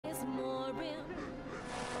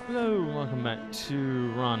Hello, welcome back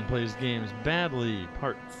to Ron Plays Games Badly,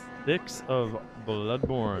 Part 6 of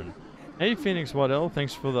Bloodborne. Hey, Phoenix Waddell,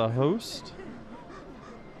 thanks for the host.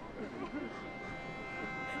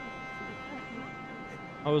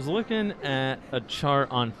 I was looking at a chart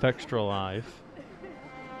on Fextra Life.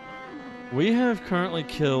 We have currently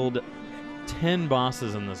killed 10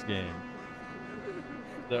 bosses in this game.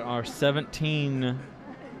 There are 17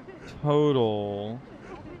 total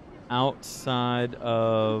outside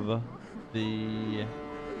of the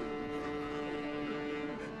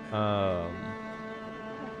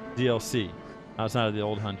DLC, outside of the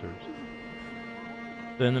old hunters.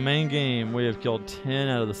 So in the main game, we have killed 10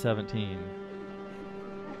 out of the 17.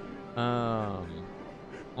 I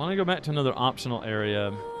want to go back to another optional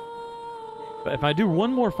area, but if I do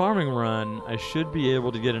one more farming run, I should be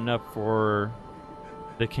able to get enough for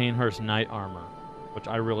the Canehurst Knight armor, which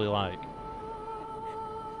I really like.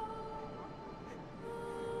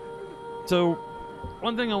 So,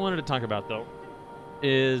 one thing I wanted to talk about, though,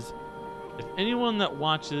 is if anyone that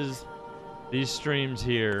watches these streams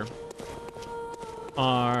here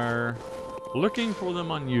are looking for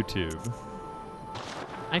them on YouTube,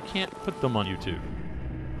 I can't put them on YouTube.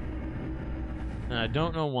 And I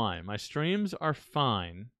don't know why. My streams are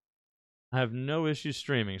fine. I have no issue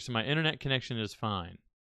streaming, so my internet connection is fine.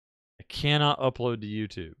 I cannot upload to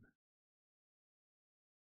YouTube.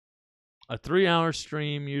 A 3-hour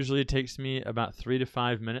stream usually takes me about 3 to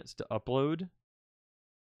 5 minutes to upload,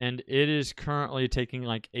 and it is currently taking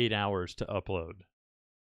like 8 hours to upload.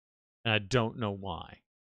 And I don't know why.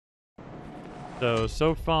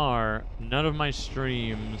 So far, none of my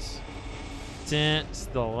streams since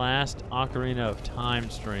the last Ocarina of Time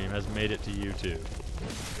stream has made it to YouTube.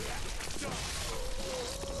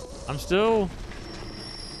 I'm still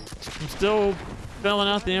filling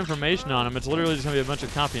out the information on them. It's literally just going to be a bunch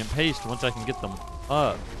of copy and paste once I can get them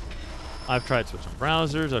up. I've tried switching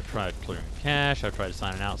browsers. I've tried clearing cache. I've tried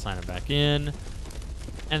signing out, signing back in.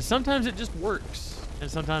 And sometimes it just works.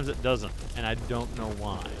 And sometimes it doesn't. And I don't know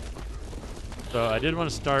why. So I did want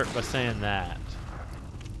to start by saying that.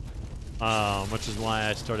 Which is why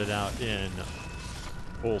I started out in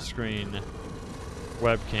full screen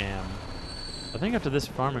webcam. I think after this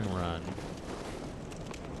farming run.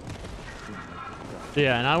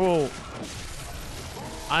 Yeah, and I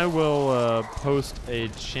will post a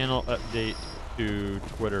channel update to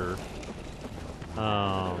Twitter.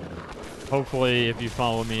 Hopefully, if you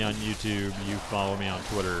follow me on YouTube, you follow me on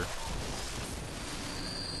Twitter.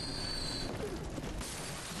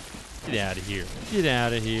 Get out of here. Get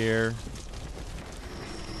out of here.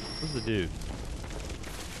 Where's the dude?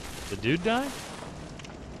 The dude die?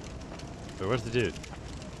 Wait, where's the dude?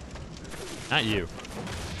 Not you.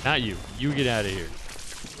 Not you. You get out of here.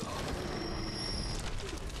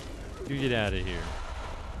 You get out of here.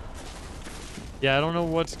 Yeah, I don't know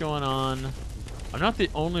what's going on. I'm not the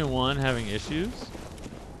only one having issues.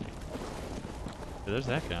 There's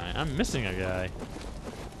that guy. I'm missing a guy.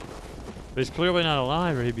 But he's clearly not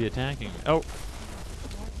alive or he'd be attacking me. Oh.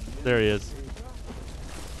 There he is.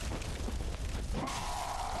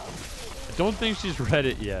 I don't think she's read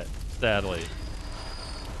it yet, sadly.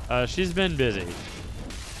 She's been busy.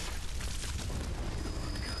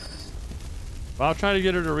 Well, I'll try to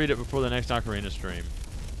get her to read it before the next Ocarina stream.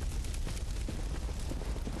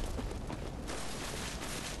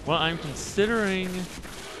 Well, I'm considering...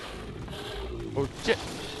 Oh, shit.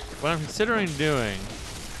 What I'm considering doing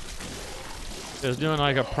is doing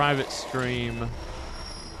like a private stream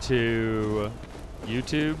to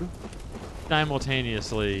YouTube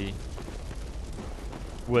simultaneously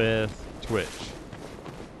with Twitch.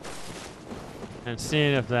 And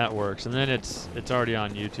seeing if that works. And then it's already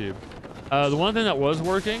on YouTube. The one thing that was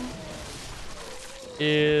working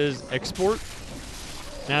is export.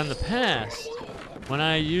 Now in the past, when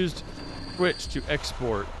I used Twitch to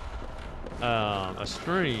export a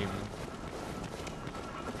stream,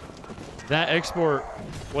 that export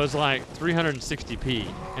was like 360p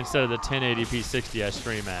instead of the 1080p 60 I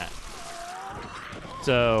stream at.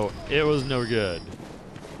 So it was no good.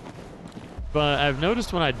 But I've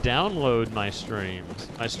noticed when I download my streams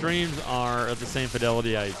are at the same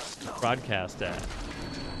fidelity I broadcast at.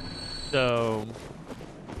 So,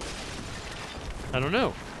 I don't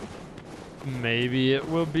know. Maybe it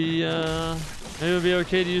will be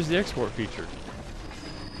okay to use the export feature.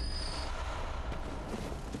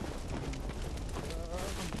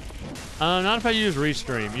 Not if I use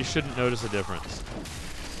Restream. You shouldn't notice a difference.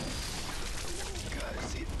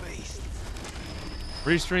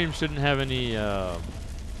 Restream shouldn't have any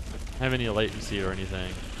latency or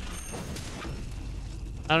anything.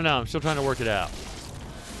 I don't know. I'm still trying to work it out.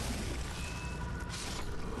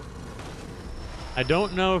 I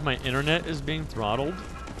don't know if my internet is being throttled.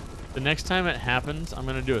 The next time it happens, I'm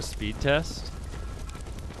gonna do a speed test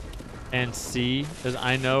and see, because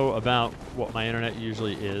I know about what my internet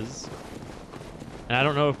usually is. And I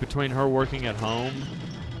don't know if between her working at home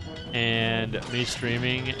and me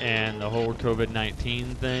streaming and the whole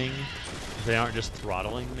COVID-19 thing, if they aren't just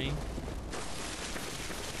throttling me.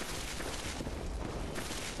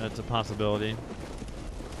 That's a possibility.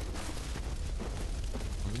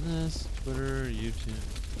 On this, Twitter, YouTube.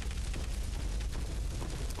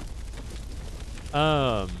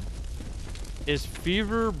 His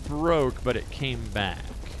fever broke, but it came back.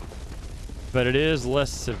 But it is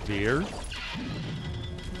less severe.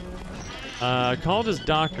 I called his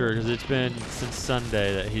doctor because it's been since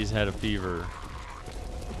Sunday that he's had a fever.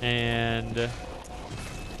 And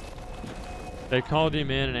they called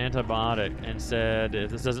him in an antibiotic and said,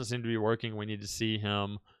 if this doesn't seem to be working, we need to see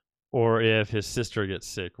him. Or if his sister gets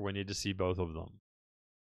sick, we need to see both of them.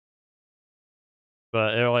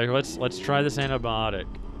 But they're like, let's try this antibiotic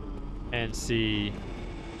and see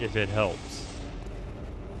if it helps.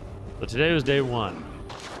 So today was day 1.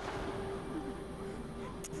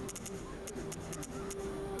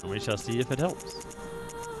 And we shall see if it helps.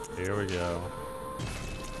 Here we go.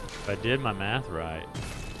 If I did my math right.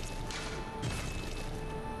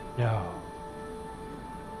 No.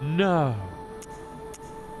 No.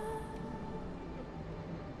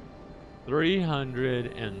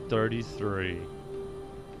 333.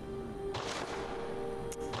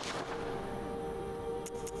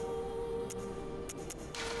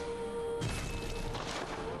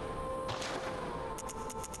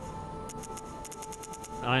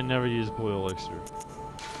 I never use blue elixir.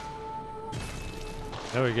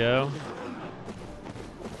 There we go.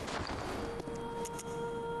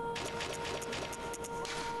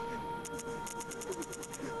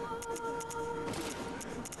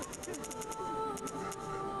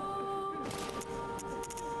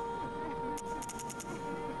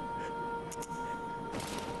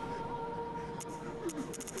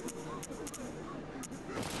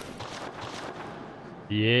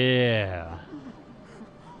 Yeah.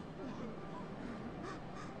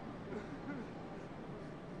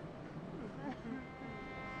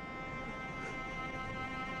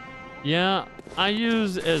 Yeah, I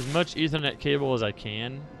use as much Ethernet cable as I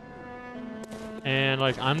can. And,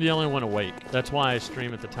 like, I'm the only one awake. That's why I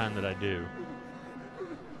stream at the time that I do.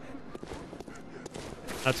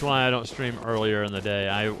 That's why I don't stream earlier in the day.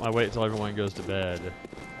 I wait till everyone goes to bed.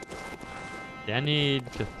 Yeah, I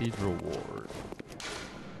need Cathedral Ward.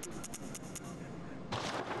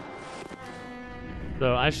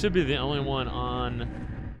 So I should be the only one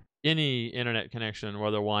on any internet connection,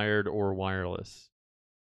 whether wired or wireless.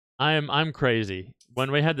 I'm crazy.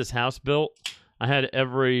 When we had this house built, I had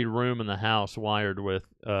every room in the house wired with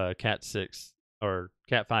Cat 6 or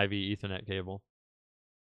Cat 5e Ethernet cable.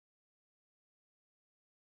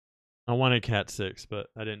 I wanted Cat 6, but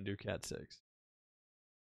I didn't do Cat 6.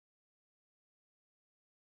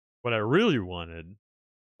 What I really wanted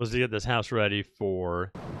was to get this house ready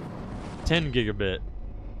for 10 gigabit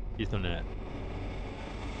Ethernet.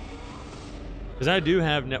 Because I do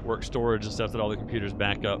have network storage and stuff that all the computers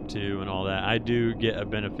back up to and all that. I do get a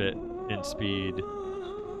benefit in speed.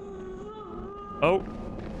 Oh,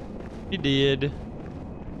 he did.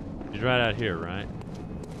 He's right out here, right?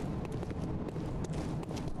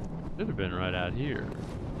 Should have been right out here.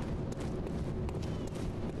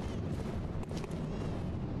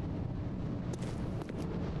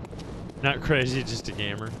 Not crazy, just a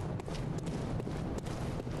gamer.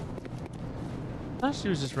 I thought she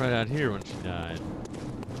was just right out here when she died.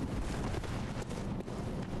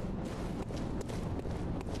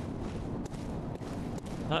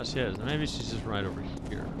 I thought she was. Maybe she's just right over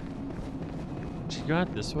here. Did she go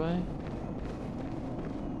out this way?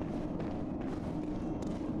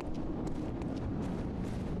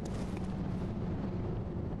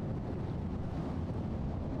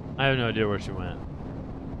 I have no idea where she went.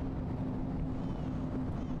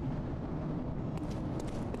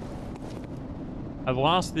 I've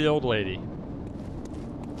lost the old lady.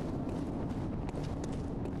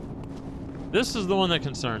 This is the one that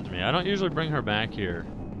concerns me. I don't usually bring her back here.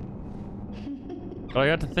 But I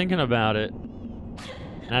got to thinking about it.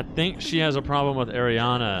 And I think she has a problem with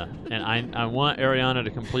Ariana. And I want Ariana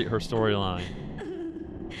to complete her storyline.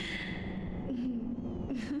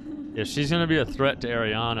 If she's going to be a threat to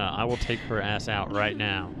Ariana, I will take her ass out right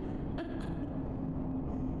now.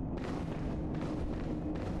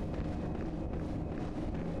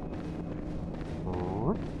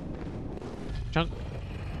 Chunk.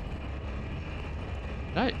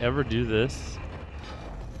 Did I ever do this?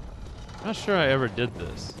 I'm not sure I ever did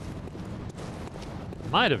this.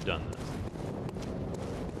 Might have done this.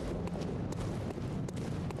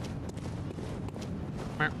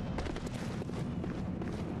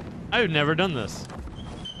 I've never done this.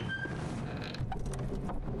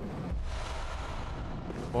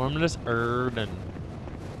 Formless Urban.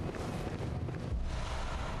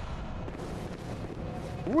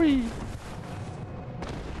 Whee!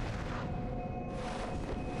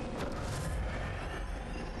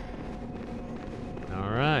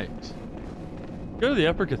 Alright. Go to the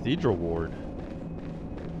Upper Cathedral Ward.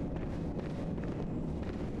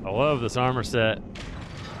 I love this armor set.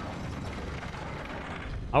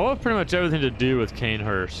 I love pretty much everything to do with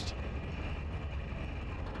Canehurst.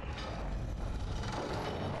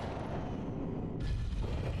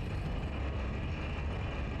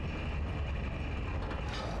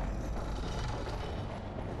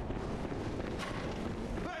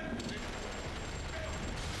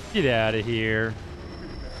 Get out of here.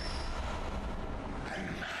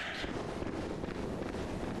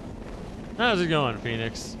 How's it going,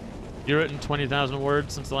 Phoenix? You written 20,000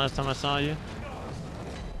 words since the last time I saw you?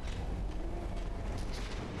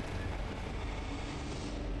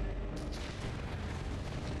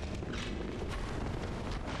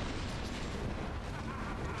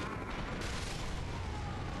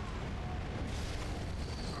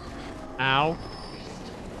 Ow.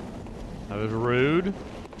 That was rude.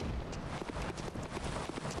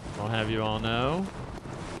 I'll have you all know.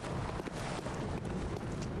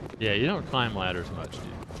 Yeah, you don't climb ladders much, do you?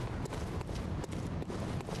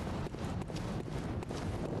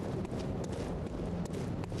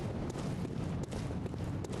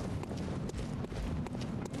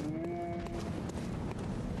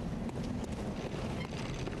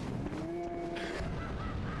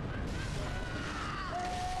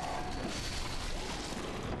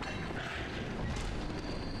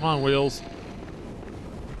 Come on, Wheels.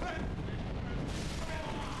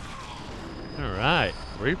 Alright,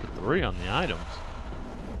 3 for 3 on the items.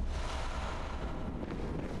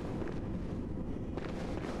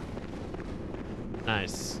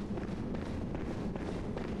 Nice.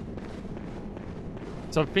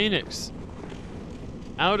 So, Phoenix,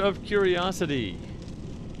 out of curiosity,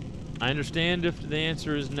 I understand if the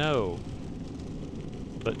answer is no,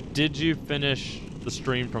 but did you finish the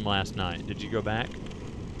stream from last night? Did you go back?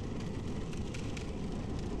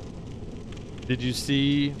 Did you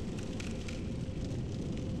see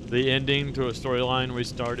the ending to a storyline we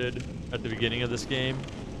started at the beginning of this game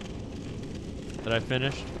that I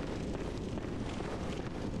finished?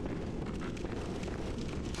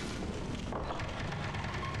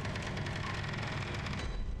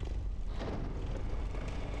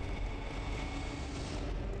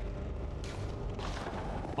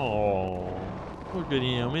 Oh, look at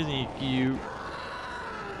him, isn't he cute?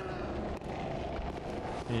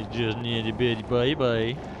 He's just an itty bitty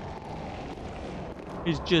baby.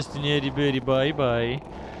 He's just an itty bitty baby.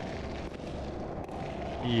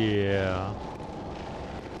 Yeah.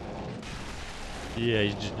 Yeah,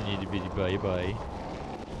 he's just an itty bitty baby.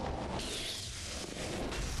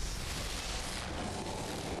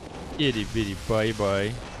 Itty bitty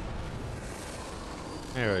baby.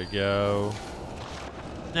 There we go.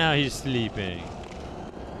 Now he's sleeping.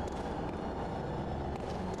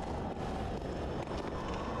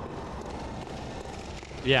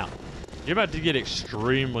 Yeah, you're about to get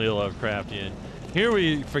extremely Lovecraftian. Here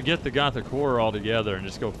we forget the Gothic horror altogether and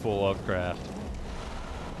just go full Lovecraft.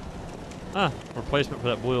 Ah, replacement for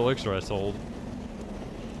that blue elixir I sold.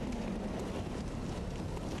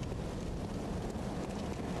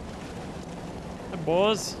 Hey,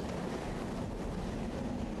 boys.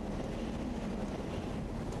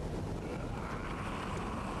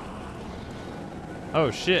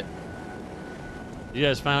 Oh, shit. You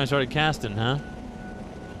guys finally started casting, huh?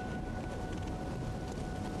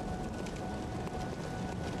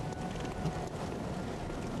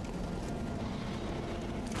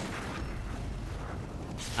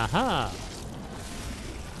 Aha!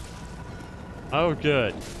 Oh,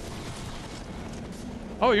 good.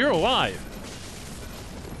 Oh, you're alive.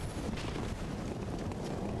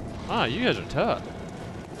 Ah, you guys are tough.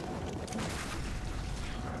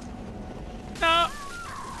 No!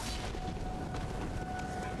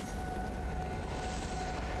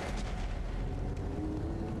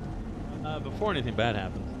 Before anything bad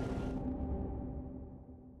happens.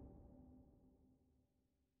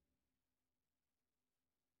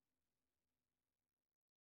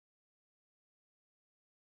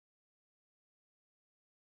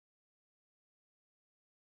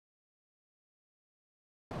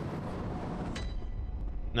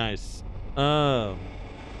 Nice. I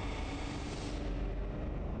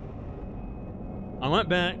went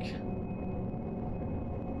back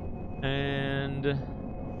And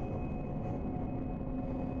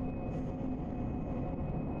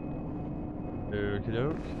okie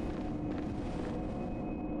doke.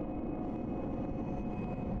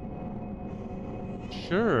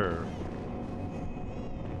 Sure.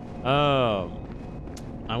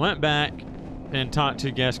 I went back and talked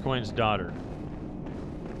to Gascoigne's daughter.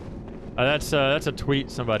 That's a tweet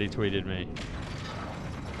somebody tweeted me.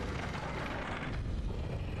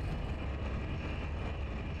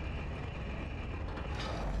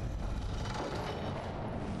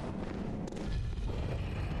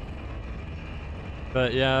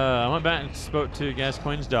 But yeah, I went back and spoke to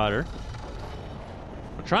Gascoigne's daughter.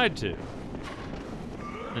 I tried to.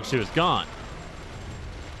 And she was gone.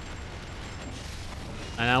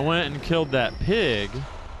 And I went and killed that pig.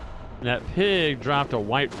 And that pig dropped a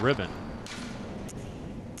white ribbon.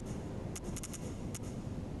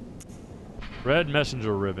 Red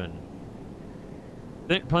messenger ribbon.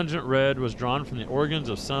 Thick pungent red was drawn from the organs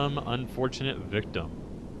of some unfortunate victim.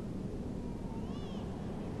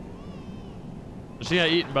 She got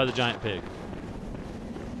eaten by the giant pig.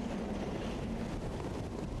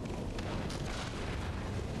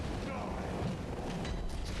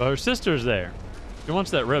 But her sister's there. She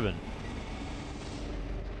wants that ribbon.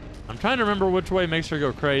 I'm trying to remember which way makes her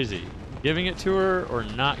go crazy. Giving it to her or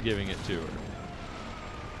not giving it to her.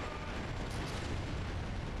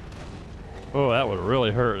 Oh, that would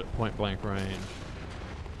really hurt at point blank range.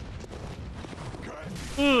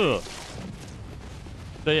 Ugh.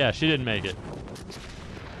 So yeah, she didn't make it.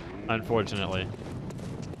 Unfortunately.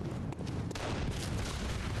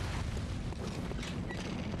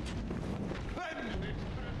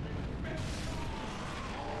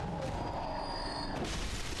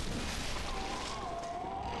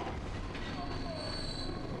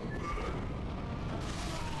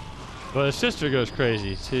 But his sister goes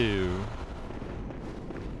crazy too.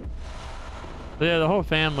 So yeah, the whole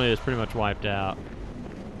family is pretty much wiped out.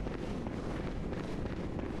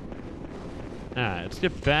 Alright, let's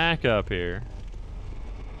get back up here.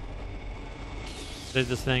 Take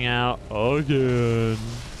this thing out again.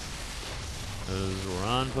 Because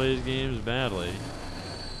Ron plays games badly.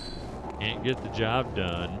 Can't get the job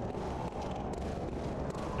done.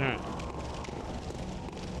 Alright.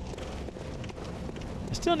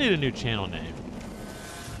 I still need a new channel name.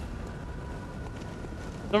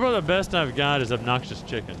 So far the best I've got is Obnoxious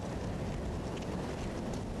Chicken.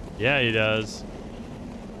 Yeah, he does.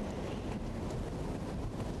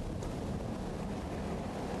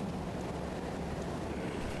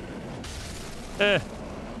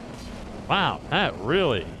 Wow, that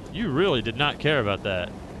really, you really did not care about that.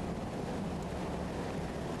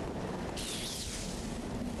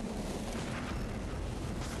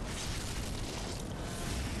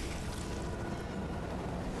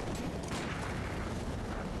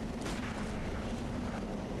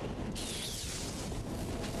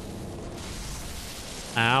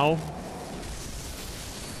 Ow.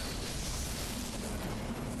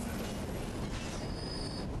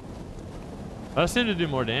 That seemed to do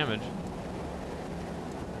more damage.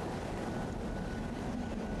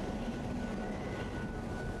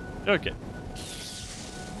 Okay.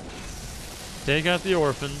 Take out the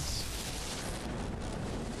orphans.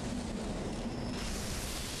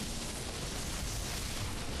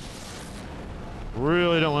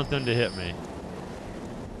 Really don't want them to hit me.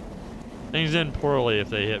 Things end poorly if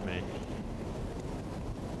they hit me.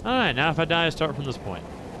 Alright, now if I die, I start from this point.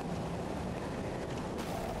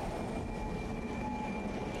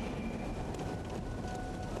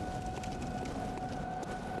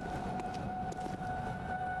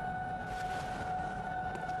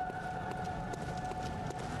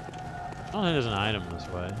 I don't think there's an item this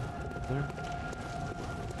way. Is there?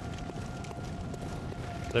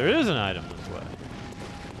 There is an item this way.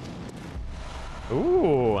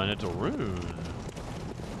 Ooh, and it's a rune.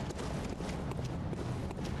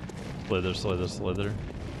 Slither, slither, slither.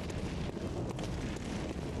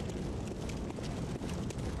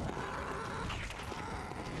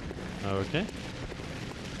 Okay.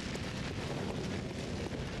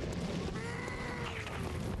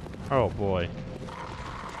 Oh boy.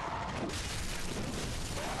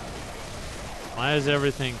 Why is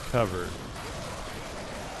everything covered?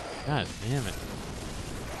 God damn it.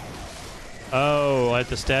 Oh, at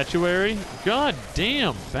the statuary? God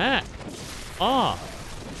damn, back off.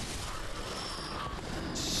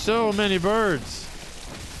 So many birds.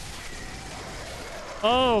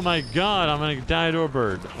 Oh my god, I'm gonna die to a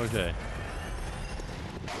bird. Okay.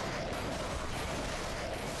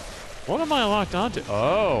 What am I locked onto?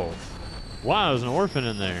 Oh. Wow, there's an orphan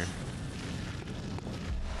in there.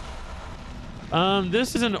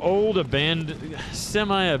 This is an old abandoned,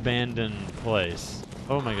 semi-abandoned place.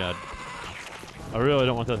 Oh my god. I really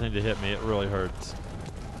don't want that thing to hit me. It really hurts.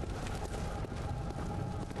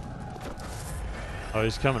 Oh,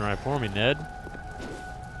 he's coming right for me, Ned.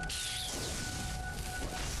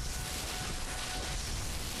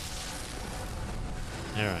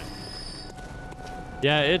 Alright.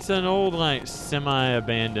 Yeah, it's an old, like,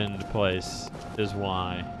 semi-abandoned place, is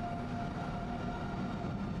why.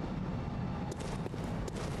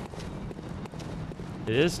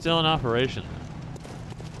 It is still in operation.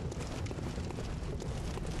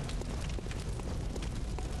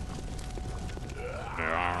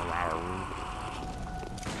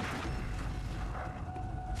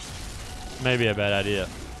 Maybe a bad idea.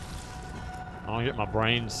 I want to get my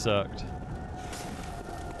brain sucked.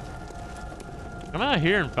 Come out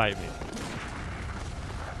here and fight me.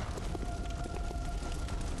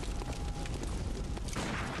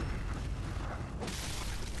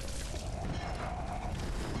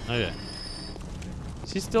 Okay.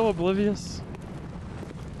 Is he still oblivious?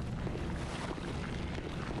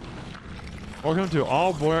 Welcome to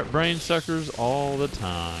all brain suckers all the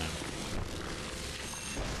time.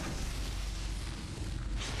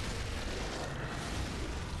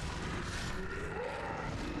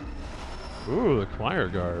 Ooh, the choir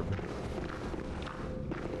garb.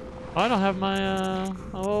 Oh, I don't have my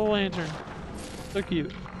little lantern. So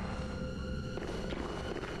cute.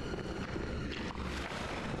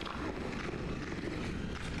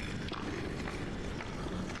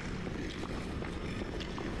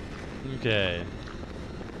 Okay.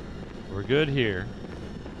 We're good here.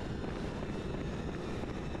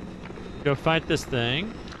 Go fight this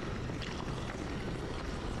thing.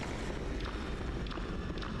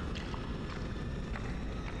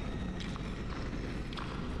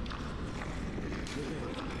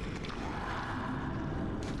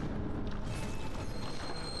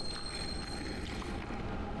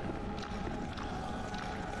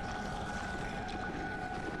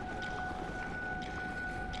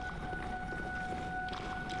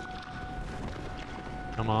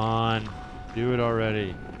 Come on, do it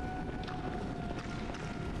already.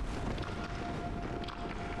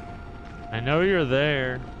 I know you're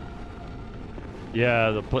there.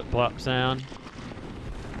 Yeah, the plip-plop sound.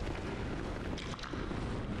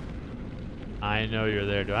 I know you're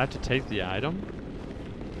there. Do I have to take the item?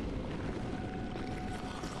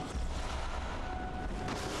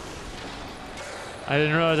 I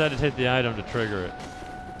didn't realize I had to take the item to trigger it.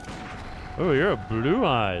 Oh, you're a blue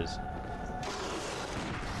eyes.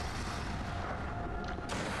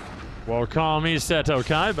 Well, call me Seto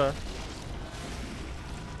Kaiba.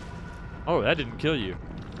 Oh, that didn't kill you.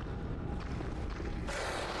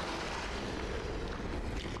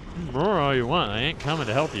 Roar all you want. I ain't coming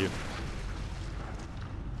to help you.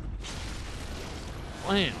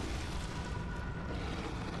 Blam.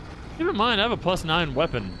 Keep in mind, I have a +9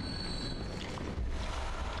 weapon.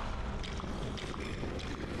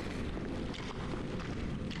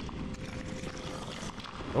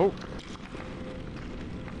 Oh.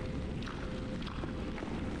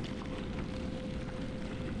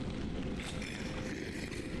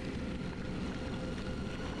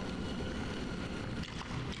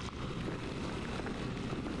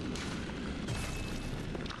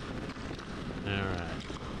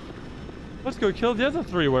 Let's go kill the other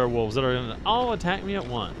 3 werewolves that are gonna all attack me at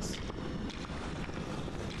once.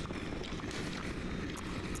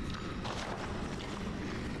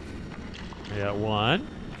 I got 1,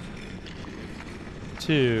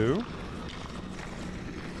 2.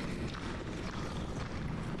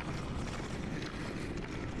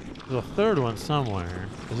 There's a 3rd one somewhere.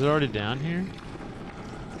 Is it already down here?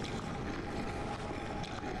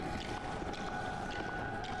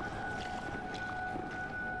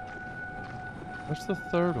 What's the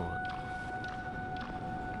 3rd one?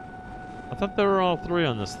 I thought there were all 3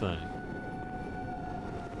 on this thing.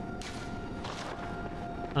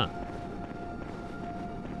 Huh.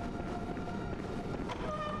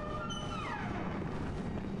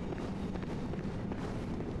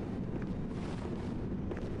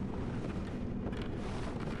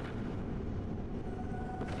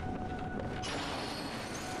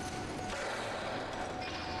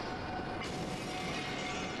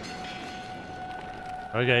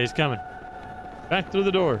 Okay, he's coming. Back through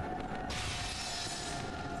the door.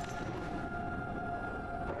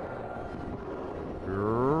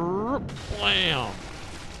 Blam!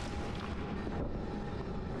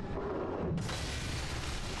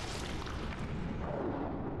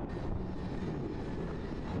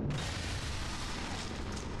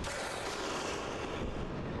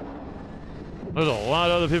 There's a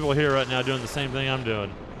lot of other people here right now doing the same thing I'm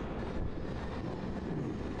doing.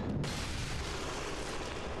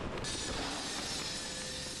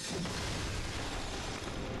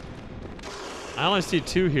 I only see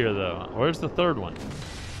 2 here, though. Where's the 3rd one?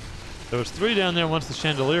 There was 3 down there once the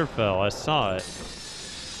chandelier fell. I saw it.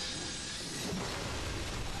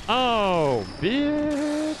 Oh,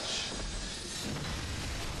 bitch.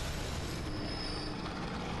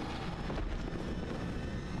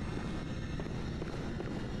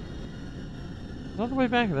 It's all the way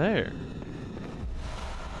back there.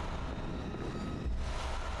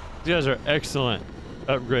 These guys are excellent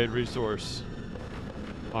upgrade resource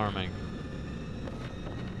farming.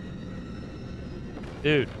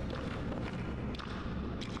 Dude.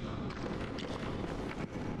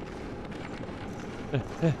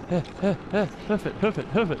 Hoof it, hoof it,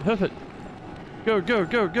 hoof it, hoof it. Go, go,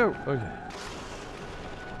 go, go.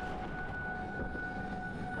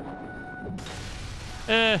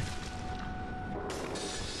 Okay.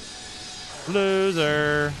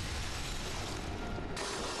 Loser.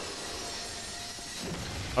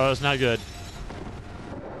 Oh, it's not good.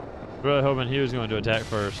 Really hoping he was going to attack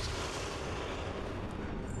first.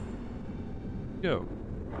 Go.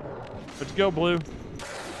 Let's go, Blue.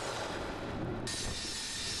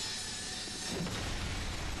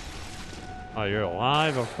 Oh, you're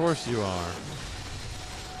alive? Of course you are.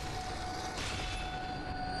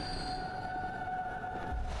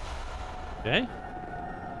 Okay.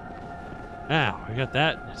 Now, we got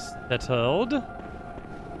that settled.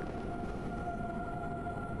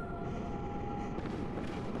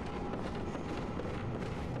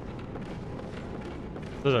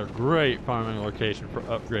 Those are great farming location for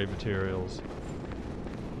upgrade materials.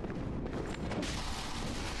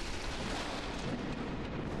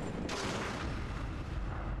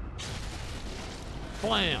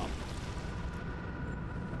 Blam!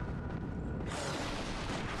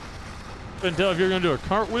 Couldn't tell if you're gonna do a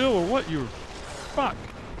cartwheel or what. You fuck.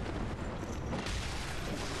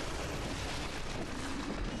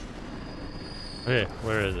 Okay,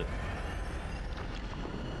 where is it?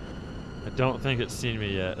 I don't think it's seen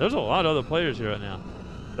me yet. There's a lot of other players here right now.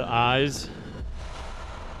 The eyes.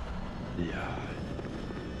 Yeah.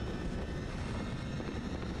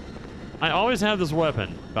 I always have this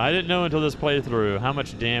weapon, but I didn't know until this playthrough how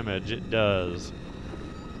much damage it does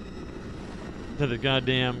to the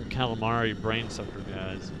goddamn calamari brain sucker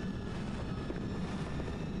guys.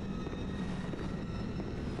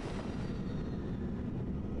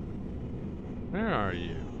 Where are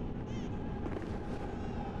you?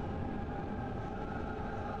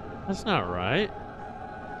 That's not right.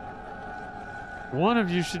 One of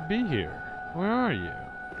you should be here. Where are you?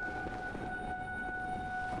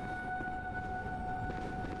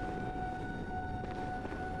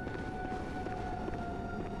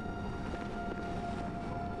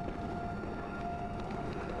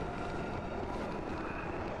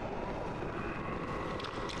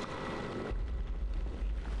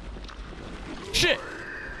 Shit!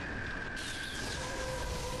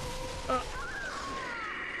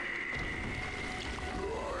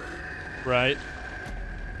 Right.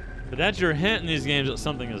 But that's your hint in these games that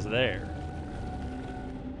something is there.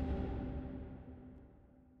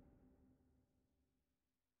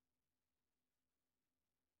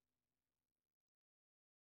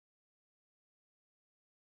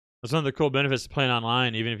 That's one of the cool benefits of playing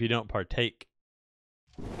online, even if you don't partake.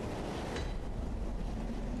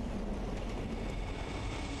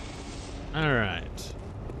 All right.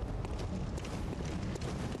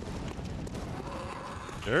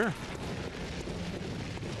 Sure.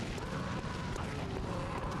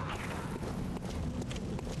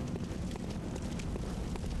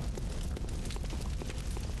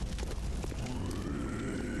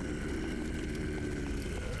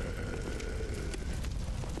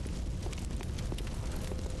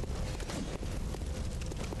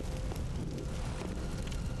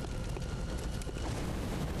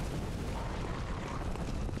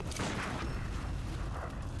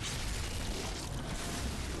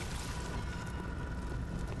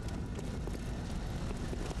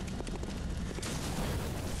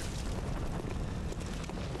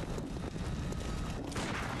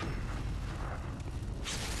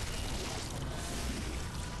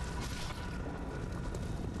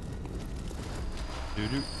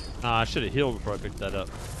 I should have healed before I picked that up.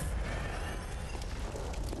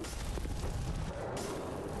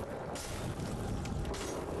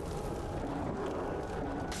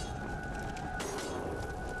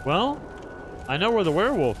 Well, I know where the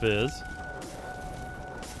werewolf is.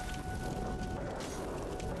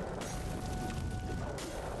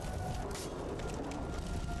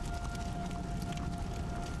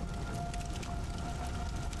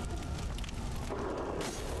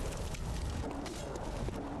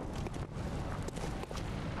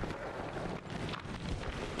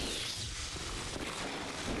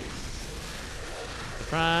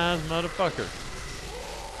 Surprise, motherfucker.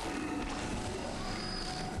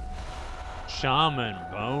 Shaman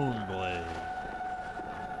Bone Blade.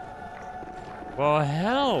 Well,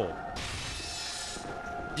 hell.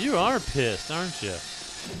 You are pissed, aren't you?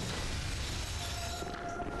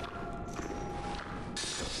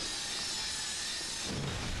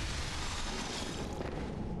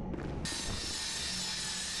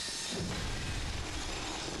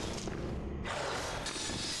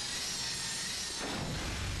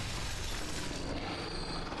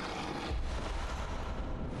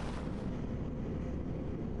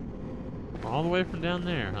 All the way from down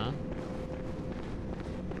there, huh?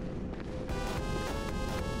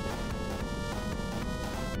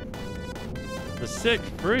 The Sick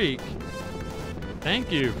Freak.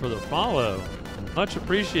 Thank you for the follow. Much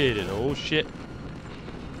appreciated. Oh, shit.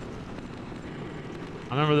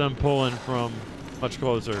 I remember them pulling from much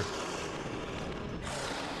closer.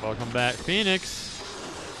 Welcome back, Phoenix.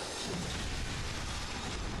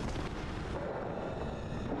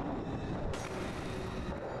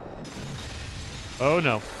 Oh,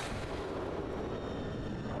 no.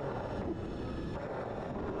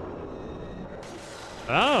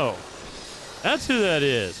 Oh. That's who that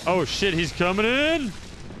is. Oh, shit, he's coming in.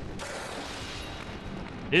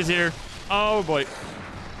 He's here. Oh, boy.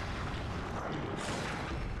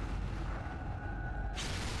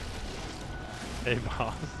 Hey,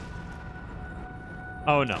 boss.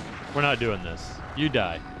 Oh, no. We're not doing this. You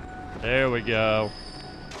die. There we go.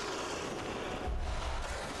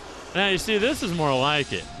 Now, you see, this is more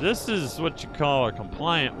like it. This is what you call a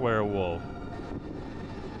compliant werewolf.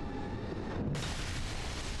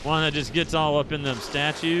 One that just gets all up in them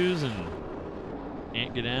statues and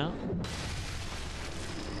can't get out.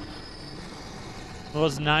 It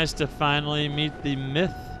was nice to finally meet the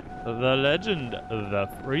myth, the legend, the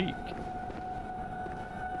freak.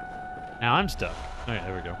 Now I'm stuck. Okay,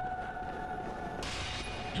 there we go.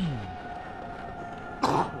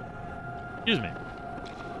 Excuse me.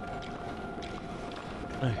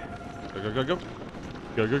 Okay. Go, go, go, go.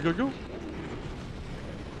 Go, go, go, go.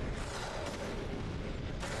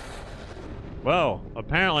 Well,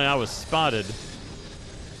 apparently I was spotted.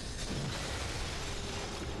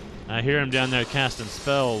 I hear him down there casting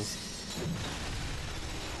spells.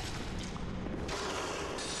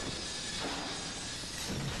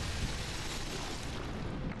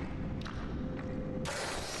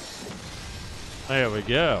 There we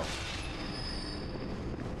go.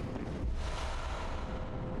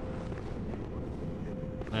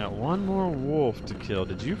 I got one more wolf to kill.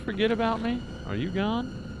 Did you forget about me? Are you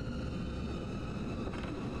gone?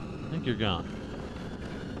 I think you're gone.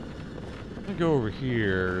 I'm gonna go over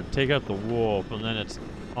here, take out the wolf, and then it's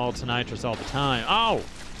all to nitrous all the time. Oh!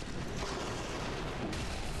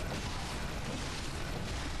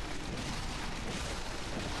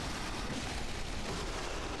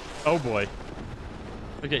 Oh boy.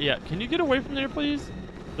 Okay, yeah, can you get away from there, please?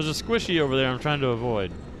 There's a squishy over there I'm trying to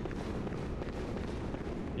avoid.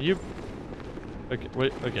 You... Okay,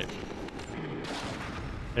 wait, okay.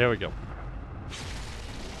 There we go.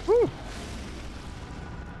 Whew.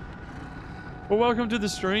 Well, welcome to the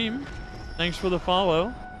stream. Thanks for the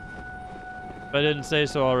follow. If I didn't say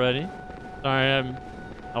so already. Sorry,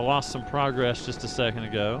 I lost some progress just a second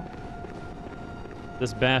ago.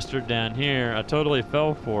 This bastard down here, I totally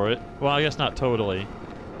fell for it. Well, I guess not totally.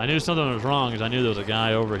 I knew something was wrong because I knew there was a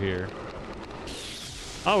guy over here.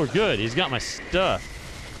 Oh, we're good. He's got my stuff.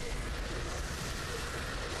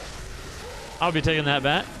 I'll be taking that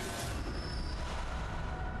back.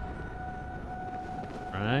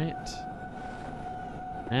 Right.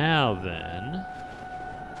 Now then,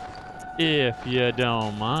 if you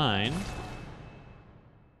don't mind,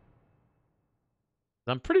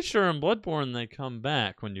 I'm pretty sure in Bloodborne they come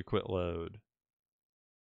back when you quit load.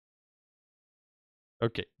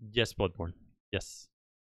 Okay, yes, Bloodborne. Yes.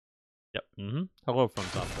 Yep, Hello from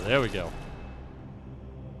Software. There we go.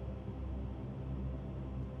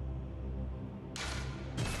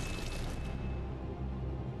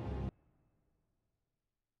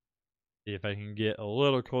 See if I can get a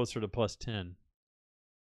little closer to +10.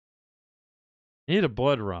 I need a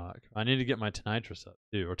blood rock. I need to get my tonitrus up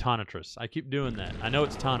too, or tonitrus. I keep doing that. I know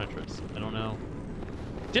it's tonitrus. I don't know.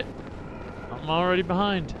 Shit! I'm already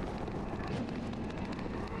behind.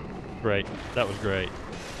 Great. That was great.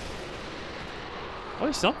 At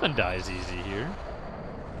least something dies easy here.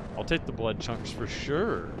 I'll take the blood chunks for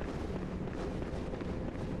sure.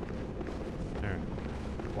 There.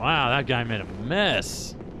 Wow, that guy made a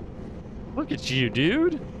mess. Look at you,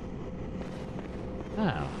 dude.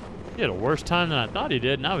 Wow. He had a worse time than I thought he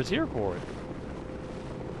did, and I was here for it.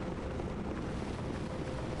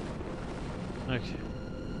 Okay.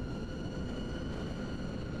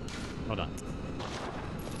 Hold on.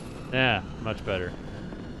 Yeah, much better.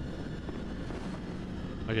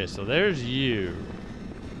 Okay, so there's you.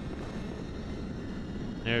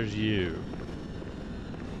 There's you.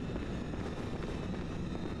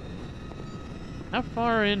 How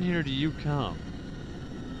far in here do you come?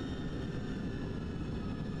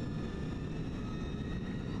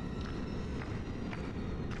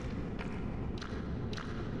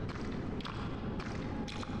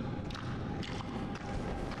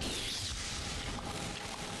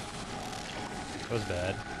 That was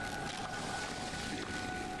bad.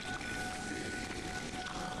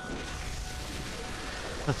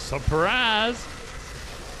 Surprise!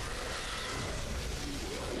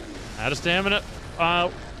 Out of stamina.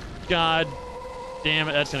 Oh, God damn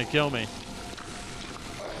it, that's gonna kill me.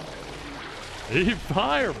 He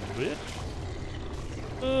fire, bitch.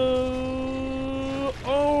 Oh,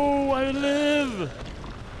 I live.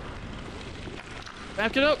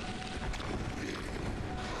 Back it up.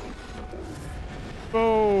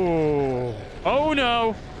 Oh. Oh,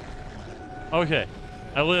 no. Okay,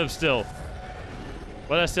 I live still.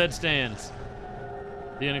 What I said stands.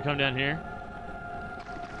 You gonna come down here?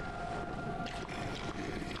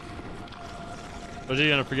 Or is he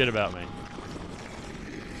gonna forget about me?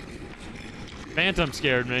 Phantom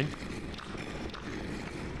scared me.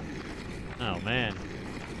 Oh, man.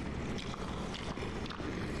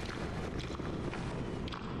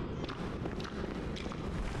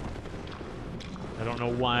 I don't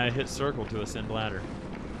know why I hit circle to ascend ladder.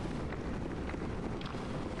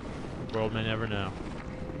 World may never know.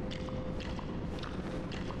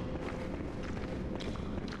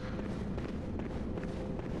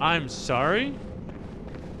 I'm sorry?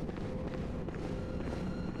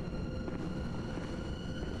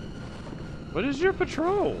 What is your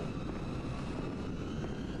patrol?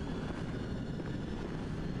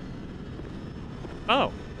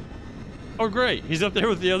 Oh. Oh, great. He's up there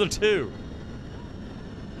with the other two.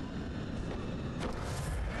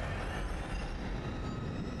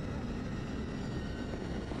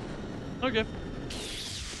 Okay.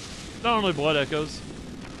 Not only blood echoes.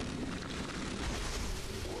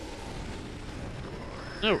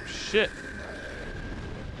 Oh, shit.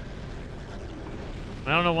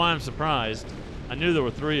 I don't know why I'm surprised. I knew there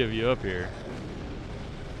were 3 of you up here.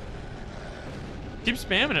 Keep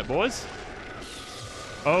spamming it, boys.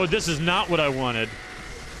 Oh, this is not what I wanted.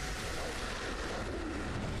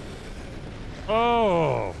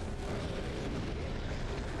 Oh.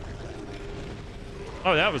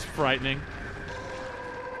 Oh, that was frightening.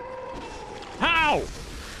 How?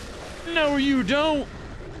 No, you don't.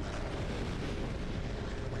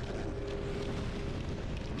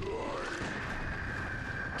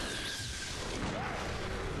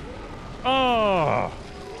 Oh.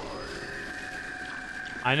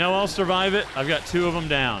 I know I'll survive it. I've got 2 of them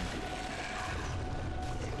down.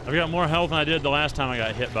 I've got more health than I did the last time I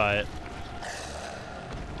got hit by it.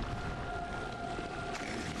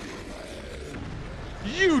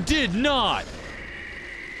 You did not!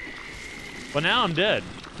 Well, now I'm dead.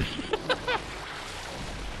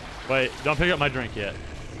 Wait, don't pick up my drink yet.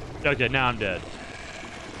 Okay, now I'm dead.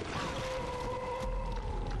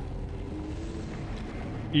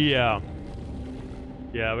 Yeah.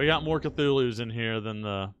 Yeah, we got more Cthulhus in here than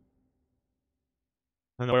the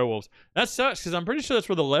werewolves. That sucks, because I'm pretty sure that's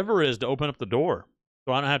where the lever is to open up the door.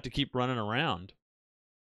 So I don't have to keep running around.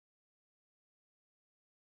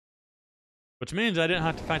 Which means I didn't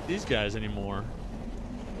have to fight these guys anymore.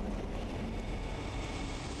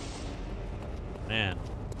 Man.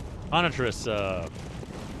 Onitrus,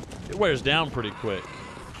 it wears down pretty quick.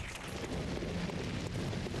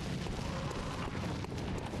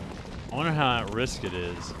 I wonder how at risk it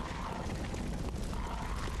is.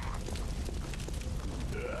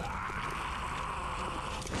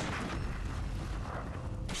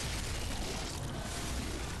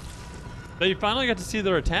 So you finally got to see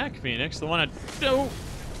their attack, Phoenix. The one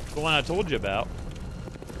I told you about.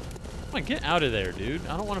 Come on, get out of there, dude.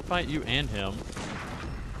 I don't want to fight you and him.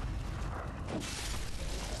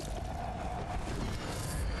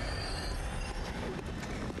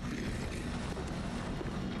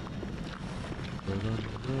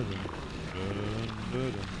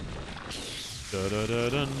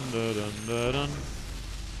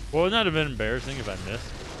 Well, wouldn't that have been embarrassing if I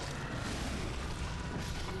missed?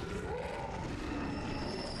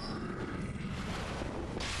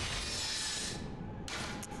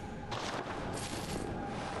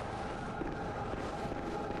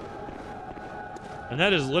 And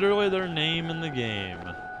that is literally their name in the game.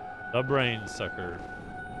 The Brain Sucker.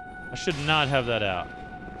 I should not have that out.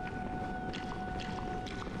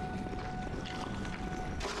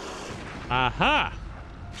 Aha!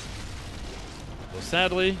 So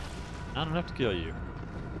sadly, I don't have to kill you.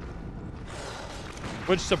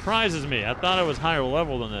 Which surprises me. I thought I was higher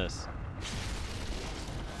level than this.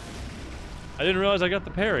 I didn't realize I got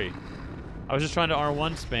the parry. I was just trying to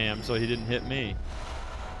R1 spam so he didn't hit me.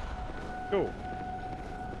 Cool.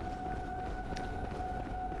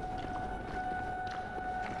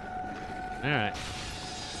 Alright.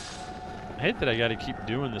 I hate that I gotta keep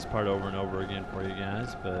doing this part over and over again for you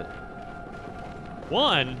guys, but...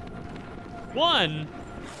 One?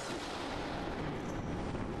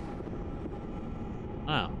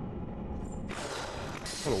 Wow.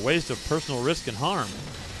 What a waste of personal risk and harm.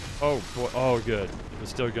 Oh, boy. Oh, good. It was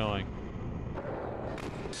still going.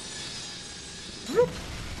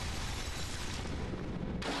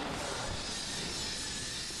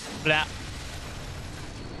 Blah.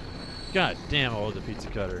 God damn, I love the pizza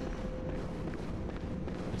cutter.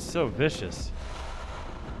 It's so vicious.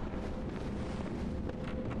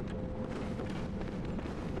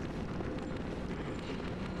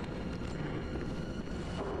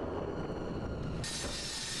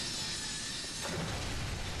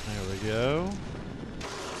 There we go.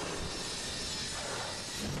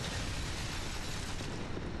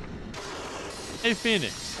 Hey,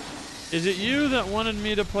 Phoenix. Is it you that wanted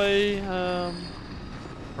me to play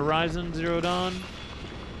Horizon Zero Dawn?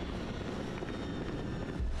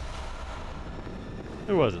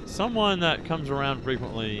 Who was it? Someone that comes around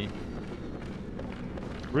frequently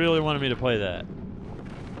really wanted me to play that.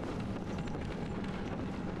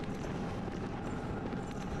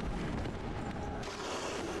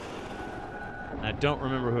 I don't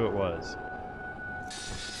remember who it was.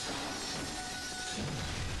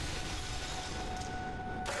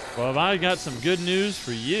 Well, have I got some good news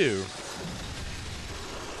for you?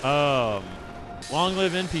 Long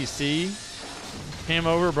Live NPC came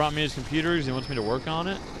over, brought me his computer because he wants me to work on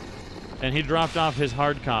it, and he dropped off his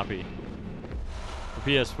hard copy for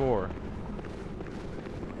PS4.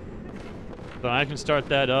 So I can start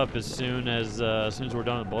that up as soon as we're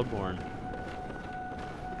done with Bloodborne.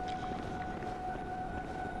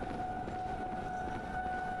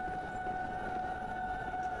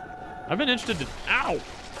 I've been interested to... Ow!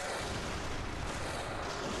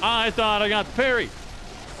 I thought I got the parry.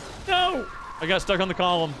 No! I got stuck on the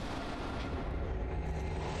column.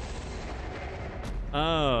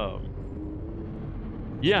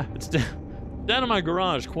 Yeah, it's down in my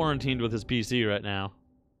garage, quarantined with his PC right now.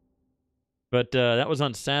 But that was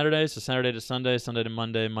on Saturday, so Saturday to Sunday, Sunday to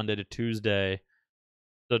Monday, Monday to Tuesday.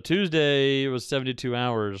 So Tuesday was 72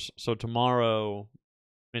 hours, so tomorrow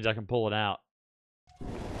means I can pull it out.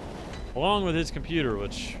 Along with his computer,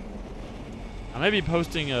 which... I may be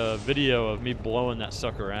posting a video of me blowing that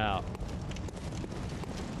sucker out.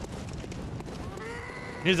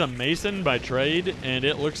 He's a mason by trade, and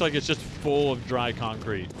it looks like it's just full of dry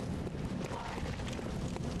concrete.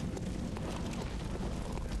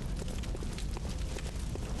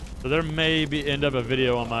 So there may end up a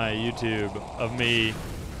video on my YouTube of me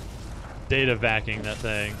data vacking that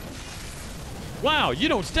thing. Wow, you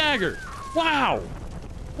don't stagger! Wow!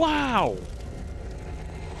 Wow!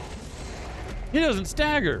 He doesn't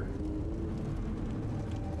stagger.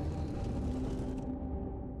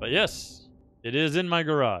 But yes, it is in my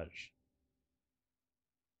garage.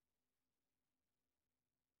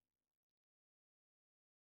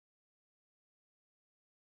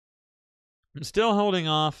 I'm still holding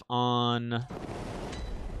off on...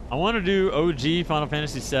 I want to do OG Final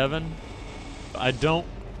Fantasy VII. I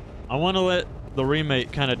want to let the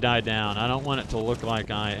remake kind of die down. I don't want it to look like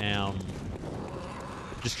I am...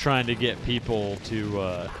 just trying to get people to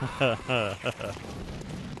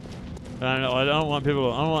I don't want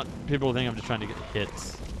people to think I'm just trying to get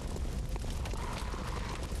hits.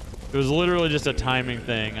 It was literally just a timing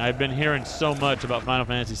thing. I've been hearing so much about Final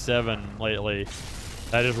Fantasy VII lately.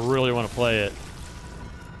 I just really want to play it.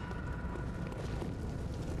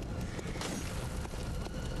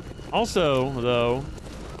 Also, though,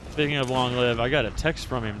 speaking of Long Live, I got a text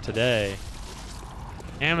from him today.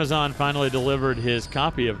 Amazon finally delivered his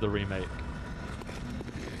copy of the remake.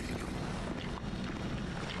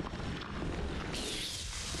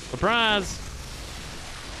 Surprise!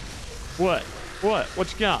 What? What?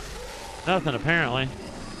 What you got? Nothing, apparently.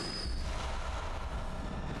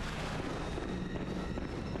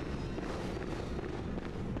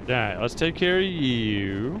 Alright, let's take care of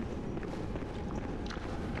you.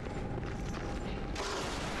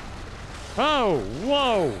 Oh!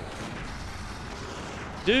 Whoa!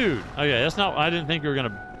 Dude, okay, that's not... I didn't think you were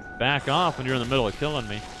gonna back off when you're in the middle of killing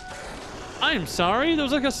me. I'm sorry, there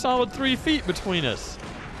was like a solid 3 feet between us.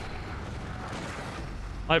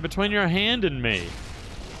 Like between your hand and me.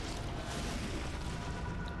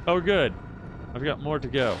 Oh, good. I've got more to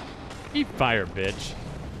go. Eat fire, bitch.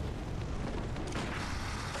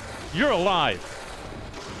 You're alive.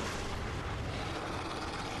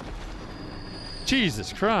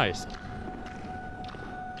 Jesus Christ.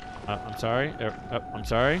 I'm sorry. I'm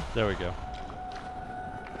sorry. There we go.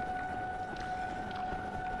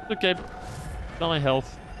 Okay. It's only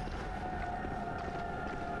health.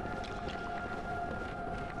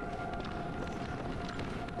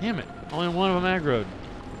 Damn it. Only one of them aggroed.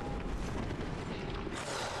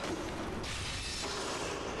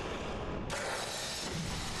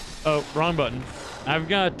 Oh, wrong button. I've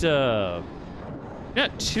got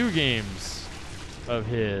 2 games of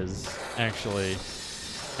his, actually,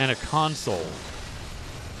 and a console.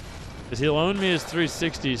 Because he loaned me his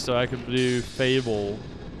 360 so I could do Fable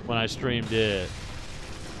when I streamed it.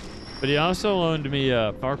 But he also loaned me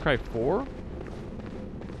Far Cry 4,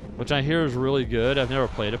 which I hear is really good. I've never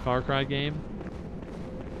played a Far Cry game.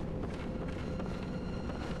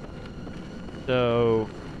 So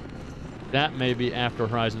that may be after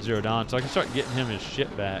Horizon Zero Dawn, so I can start getting him his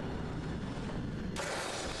shit back.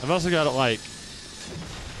 I've also got like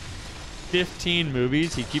 15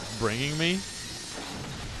 movies he keeps bringing me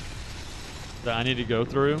that I need to go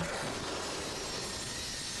through.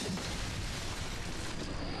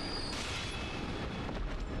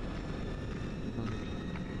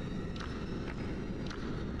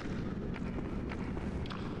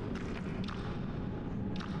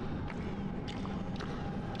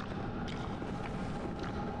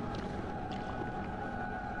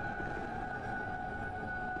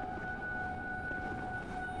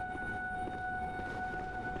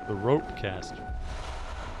 The rope caster.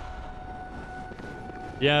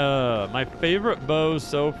 Yeah, my favorite bow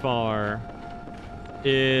so far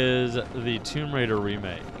is the Tomb Raider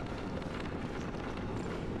remake.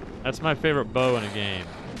 That's my favorite bow in a game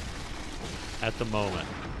at the moment.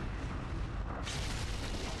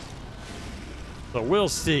 So we'll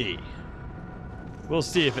see. We'll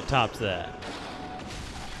see if it tops that.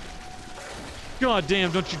 God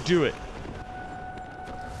damn, don't you do it.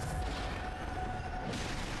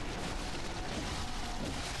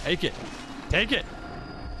 Take it. Take it.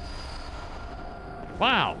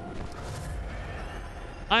 Wow.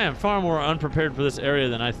 I am far more unprepared for this area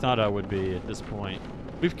than I thought I would be at this point.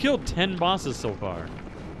 We've killed 10 bosses so far.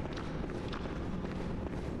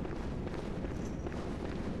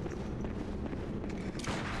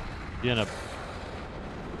 You gonna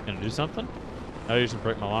do something? Oh, you should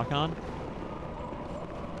break my lock on?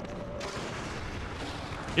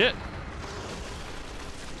 Get.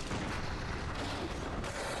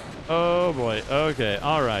 Oh boy. Okay.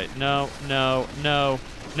 All right. No. No. No.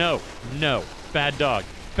 No. No. Bad dog.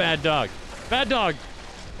 Bad dog. Bad dog.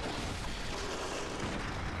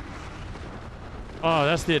 Oh,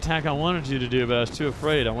 that's the attack I wanted you to do, but I was too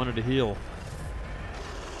afraid. I wanted to heal.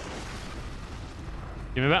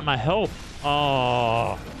 Give me back my health.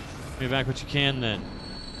 Oh. Give me back what you can then.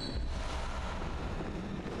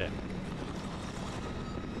 Okay.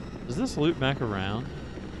 Does this loop back around?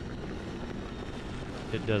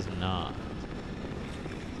 It does not.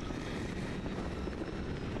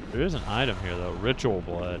 There is an item here, though. Ritual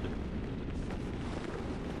blood.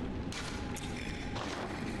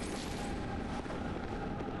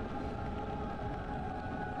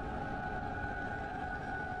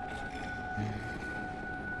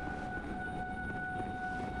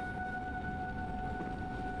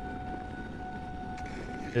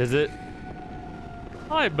 Is it?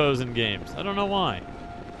 I like bows in games. I don't know why.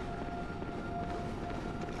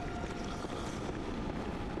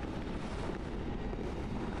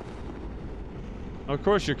 Of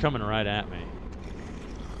course you're coming right at me.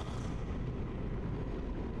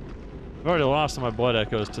 I've already lost my blood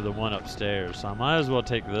echoes to the one upstairs, so I might as well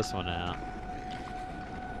take this one out.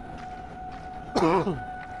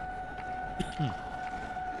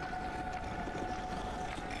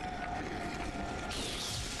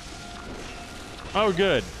 Oh,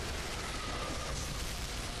 good.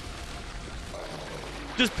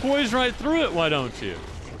 Just poise right through it, why don't you?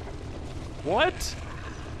 What?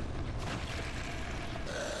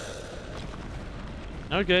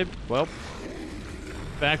 Okay, well,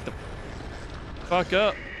 back the fuck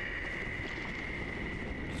up.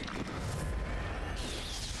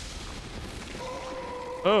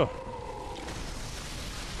 Oh.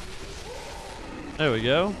 There we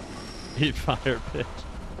go. Eat fire, bitch.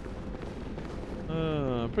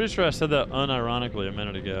 I'm pretty sure I said that unironically a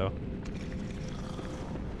minute ago.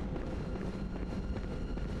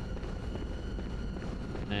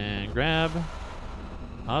 And grab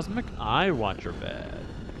Cosmic Eye Watcher Bad.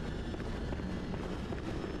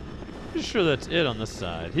 Pretty sure that's it on this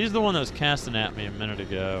side. He's the one that was casting at me a minute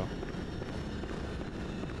ago.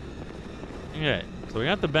 Okay, so we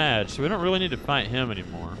got the badge, so we don't really need to fight him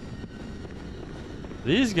anymore.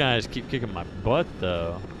 These guys keep kicking my butt,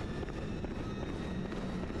 though.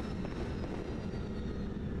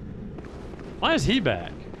 Why is he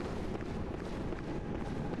back?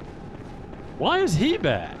 Why is he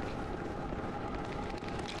back?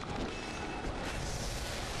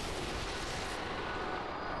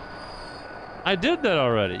 I did that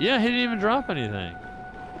already. Yeah, he didn't even drop anything.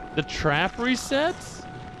 The trap resets?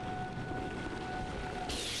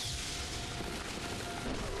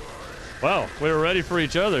 Well, we were ready for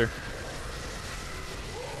each other.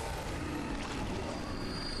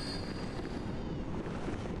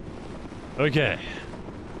 Okay.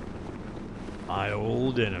 My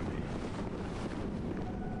old enemy.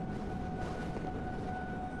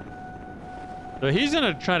 So he's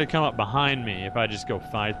gonna try to come up behind me if I just go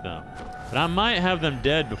fight them. But I might have them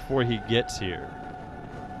dead before he gets here.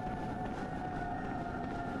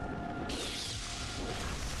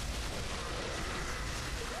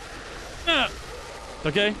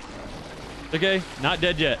 Okay. Okay. Not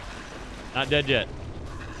dead yet. Not dead yet.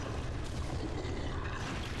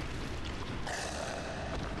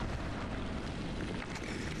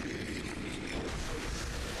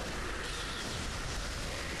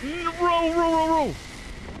 Roll, roll, roll, roll.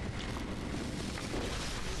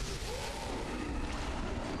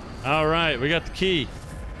 All right, we got the key.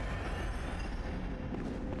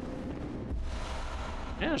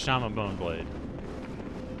 And a shaman bone blade.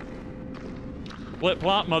 Flip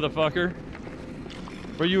plop, motherfucker.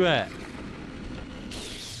 Where you at?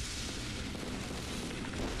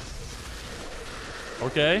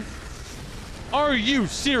 Okay. Are you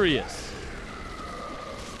serious?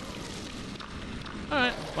 All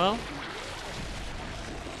right, well.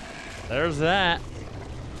 There's that.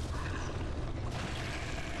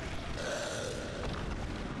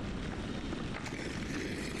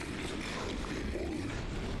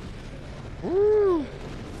 Woo!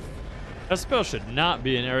 That spell should not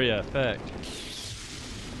be an area effect.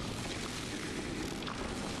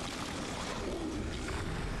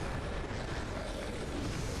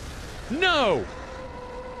 No!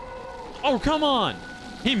 Oh, come on!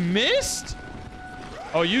 He missed?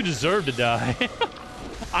 Oh, you deserve to die.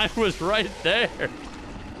 I was right there.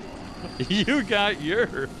 You got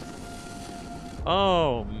yours.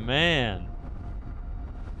 Oh, man.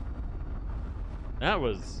 That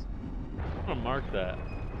was... I'm gonna mark that.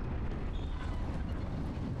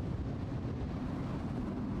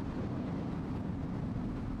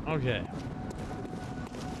 Okay.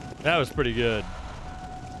 That was pretty good.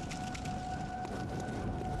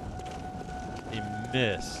 He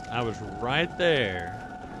missed. I was right there.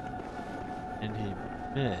 And he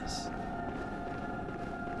missed.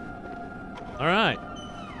 All right.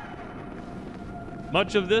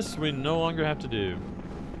 Much of this we no longer have to do.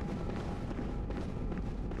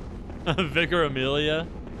 Vicar Amelia.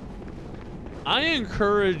 I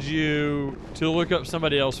encourage you to look up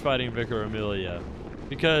somebody else fighting Vicar Amelia,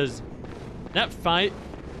 because that fight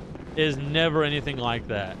is never anything like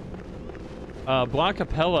that. Black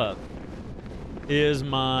Capella is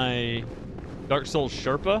my Dark Souls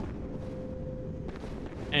Sherpa,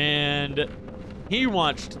 and he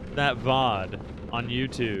watched that VOD on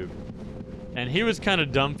YouTube, and he was kind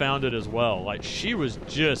of dumbfounded as well. Like, she was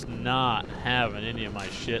just not having any of my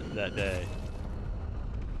shit that day.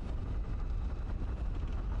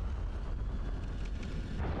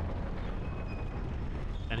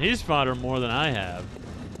 And he's fought her more than I have.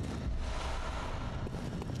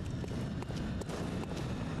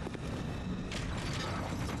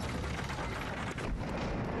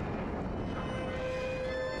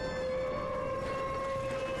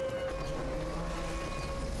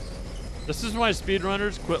 This is why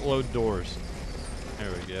speedrunners quit load doors.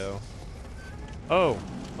 There we go. Oh,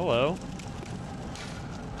 hello.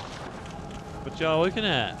 What y'all looking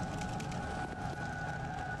at?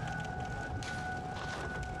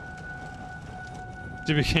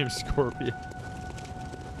 She became Scorpion.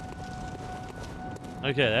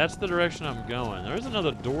 Okay, that's the direction I'm going. There's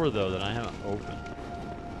another door, though, that I haven't opened.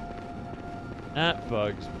 That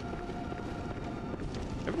bugs me.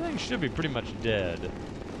 Everything should be pretty much dead.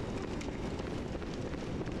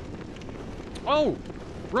 Oh,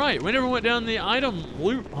 right. We never went down the item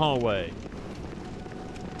loot hallway.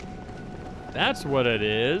 That's what it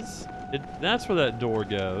is. That's where that door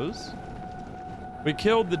goes. We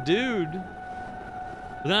killed the dude.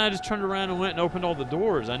 But then I just turned around and went and opened all the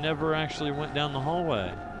doors. I never actually went down the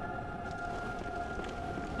hallway.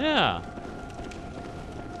 Yeah.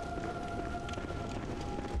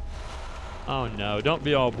 Oh no, don't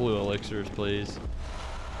be all blue elixirs, please.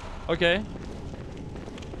 Okay.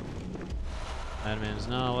 Madman's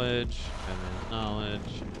knowledge. Madman's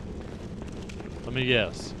knowledge. Let me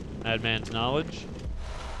guess. Madman's knowledge.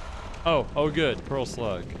 Oh, good. Pearl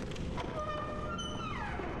slug.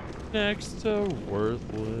 Next to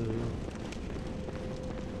worthless.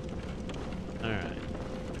 Alright.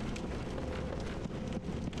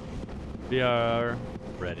 We are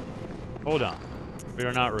ready. Hold on. We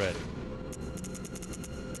are not ready.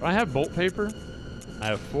 Do I have bolt paper? I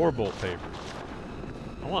have 4 bolt papers.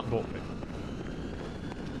 I want bolt paper.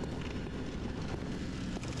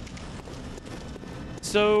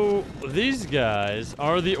 So, these guys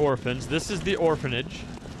are the orphans. This is the orphanage.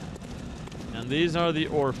 And these are the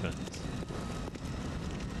orphans.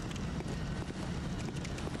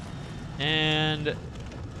 And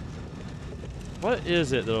what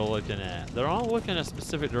is it they're looking at? They're all looking a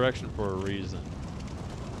specific direction for a reason.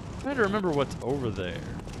 I'm trying to remember what's over there.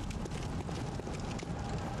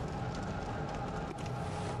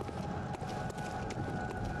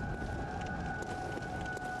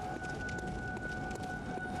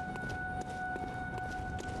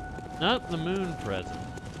 Not the moon present.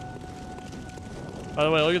 By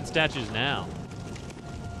the way, look at the statues now.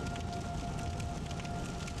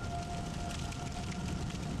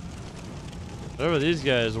 Whatever these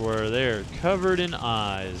guys were, they're covered in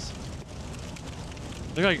eyes.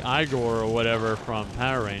 Look like Igor or whatever from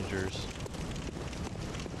Power Rangers.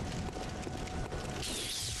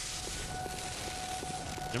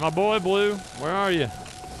 Hey, my boy, Blue. Where are you?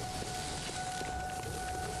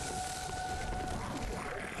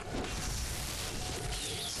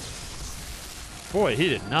 Boy, he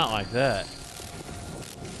did not like that.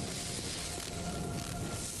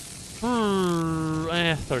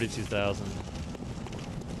 32,000.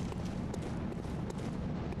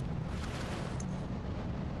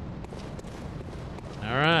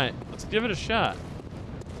 All right, let's give it a shot.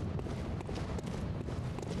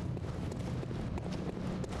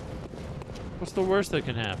 What's the worst that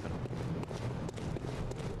can happen?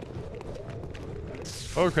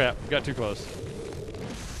 Oh crap, got too close.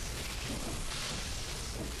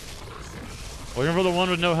 Looking for the one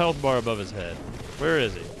with no health bar above his head. Where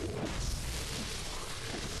is he?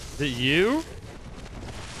 Is it you?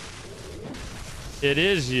 It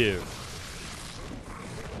is you.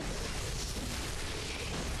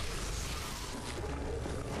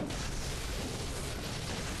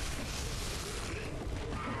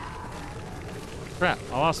 Crap,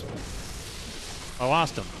 I lost him. I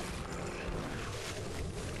lost him.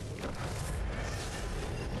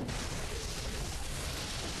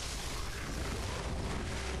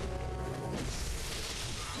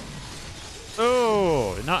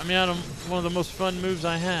 Oh, it knocked me out of one of the most fun moves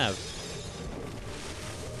I have.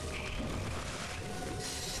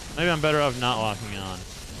 Maybe I'm better off not locking on.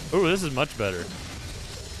 Ooh, this is much better.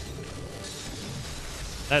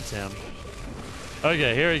 That's him.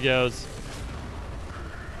 Okay, here he goes.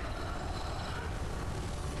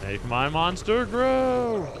 Make my monster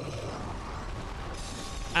grow.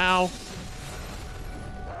 Ow.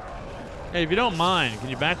 Hey, if you don't mind, can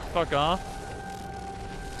you back the fuck off?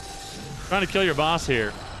 Trying to kill your boss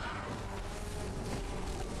here.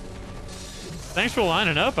 Thanks for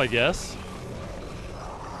lining up, I guess.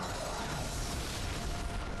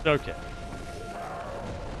 Okay.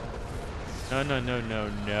 No, no, no, no,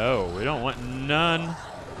 no. We don't want none.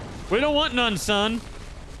 We don't want none, son.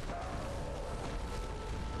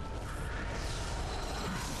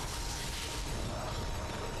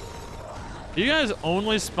 Do you guys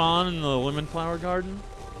only spawn in the lemon flower garden?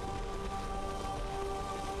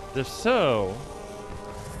 If so,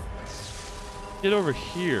 get over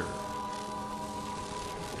here.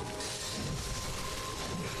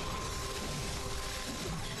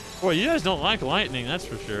 Boy, you guys don't like lightning, that's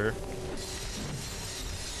for sure.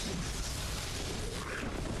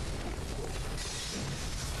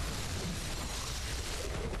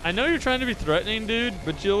 I know you're trying to be threatening, dude,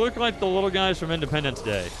 but you look like the little guys from Independence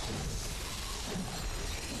Day.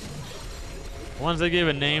 The ones they gave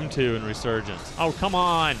a name to in Resurgence. Oh, come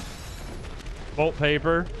on. Bolt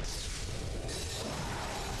paper.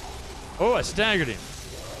 Oh, I staggered him.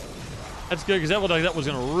 That's good, because that looked like that was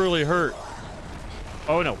going to really hurt.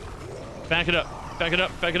 Oh, no. Back it up. Back it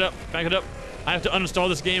up. Back it up. Back it up. I have to uninstall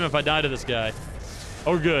this game if I die to this guy.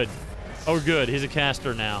 Oh, good. Oh, good. He's a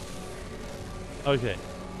caster now. Okay.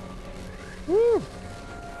 Woo.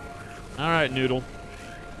 All right, Noodle.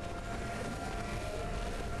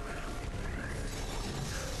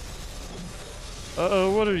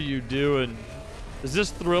 Uh-oh, what are you doing? Is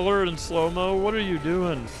this Thriller in slow-mo? What are you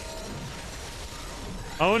doing?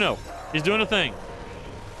 Oh, no. He's doing a thing.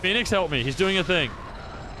 Phoenix, help me. He's doing a thing.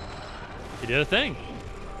 He did a thing.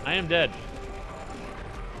 I am dead.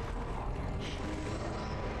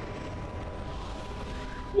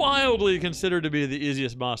 wildly considered to be the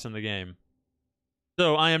easiest boss in the game.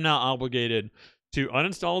 So I am now obligated to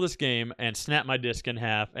uninstall this game and snap my disc in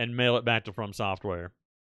half and mail it back to From Software.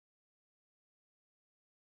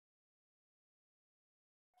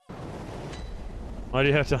 Why do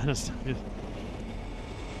you have to uninstall it?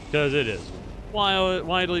 Because it is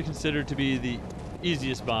widely considered to be the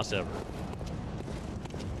easiest boss ever.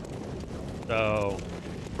 So,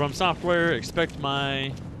 From Software, expect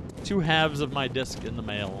my 2 halves of my disc in the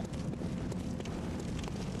mail.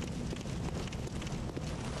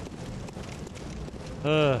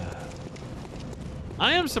 I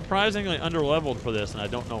am surprisingly underleveled for this, and I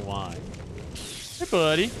don't know why. Hey,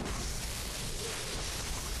 buddy.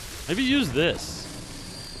 Maybe use this.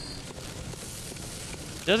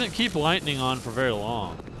 It doesn't keep lightning on for very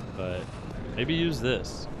long, but maybe use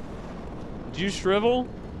this. Did you shrivel?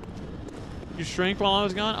 You shrink while I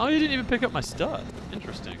was gone? Oh, you didn't even pick up my stuff.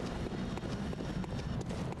 Interesting.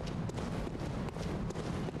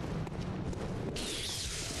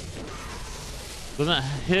 Doesn't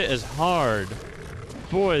hit as hard.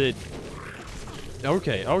 Boy, they...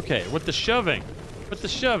 Okay, okay. With the shoving. With the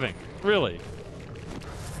shoving. Really.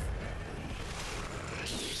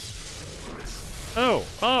 Oh,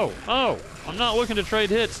 oh, oh. I'm not looking to trade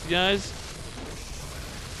hits, guys.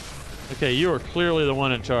 Okay, you are clearly the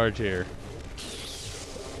one in charge here.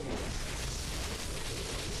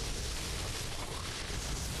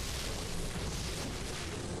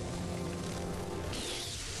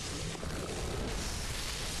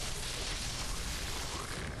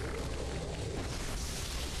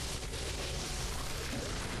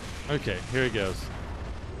 Okay, here he goes.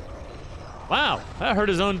 Wow, that hurt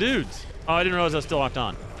his own dudes. Oh, I didn't realize I was still locked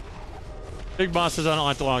on. Big bosses I don't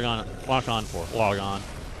like to log on for. Log on.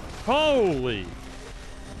 Holy.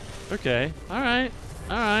 Okay, alright.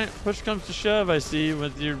 Alright. Push comes to shove, I see,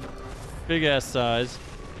 with your big ass size.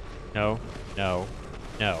 No, no,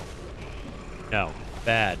 no. No.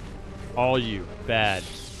 Bad. All you. Bad.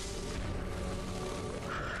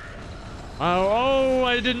 Oh,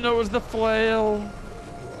 I didn't know it was the flail.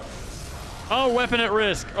 Oh, weapon at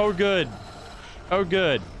risk. Oh, good. Oh,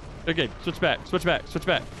 good. Okay, switch back, switch back, switch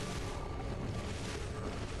back.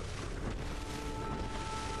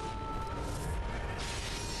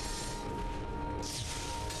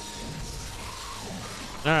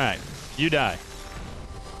 All right, you die.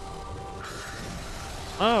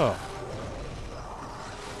 Oh.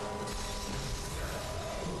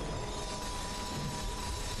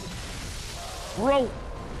 Bro.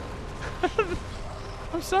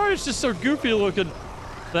 I'm sorry, it's just so goofy looking.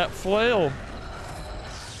 That flail.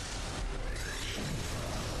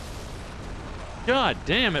 God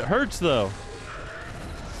damn, it hurts though.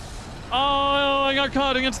 Oh, I got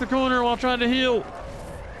caught against the corner while trying to heal.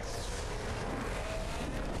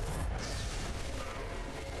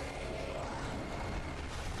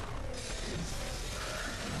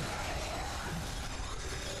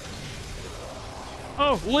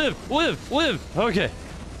 Oh, live, live, live. Okay.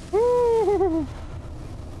 Woo.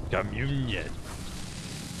 Communion.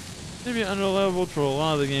 Maybe underleveled for a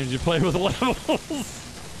lot of the games you play with levels.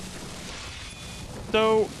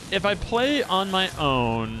 So, if I play on my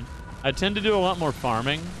own, I tend to do a lot more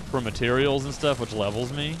farming for materials and stuff, which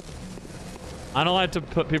levels me. I don't like to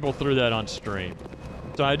put people through that on stream.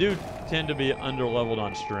 So I do tend to be underleveled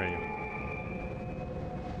on stream.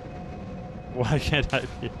 Why can't I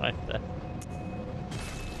be like that?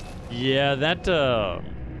 Yeah, that,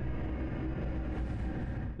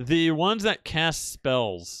 the ones that cast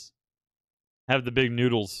spells have the big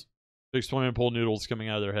noodles. Big swimming pool noodles coming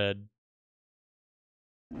out of their head.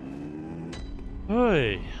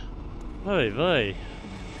 Hey. Hey, hey.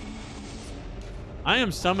 I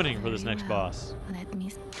am summoning for this next boss.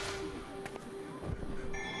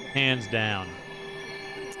 Hands down.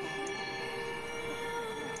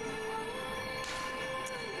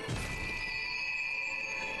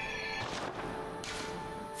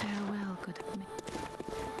 Farewell, good me.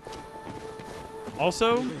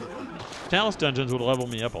 Also, Talus dungeons would level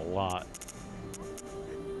me up a lot.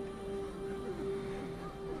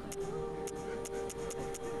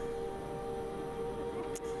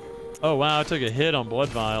 Oh wow, I took a hit on blood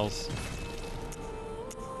vials.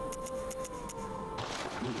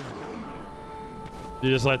 You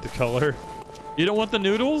just like the color? You don't want the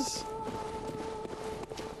noodles?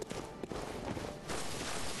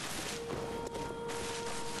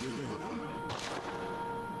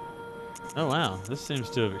 Oh wow, this seems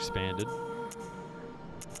to have expanded.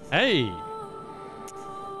 Hey!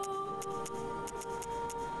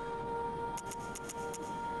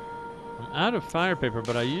 I'm out of fire paper,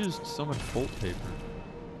 but I used so much bolt paper.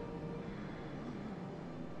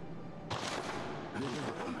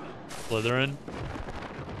 Slytherin.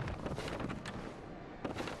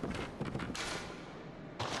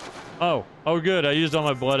 Oh, good. I used all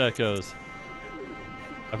my blood echoes.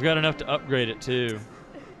 I've got enough to upgrade it too.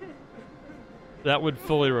 That would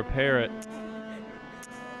fully repair it.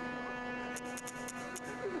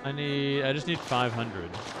 I just need 500.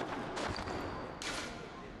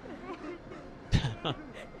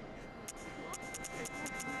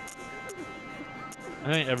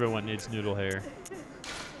 I think everyone needs noodle hair.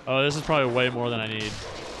 Oh, this is probably way more than I need.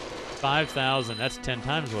 5,000, that's 10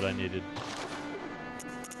 times what I needed.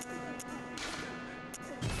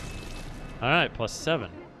 Alright, plus 7.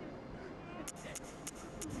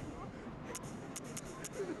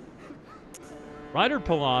 Rider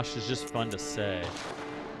Palash is just fun to say.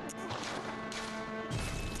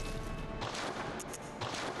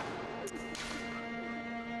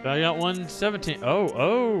 I got 117.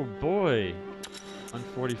 Oh boy.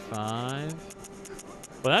 145.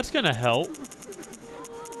 Well, that's gonna help.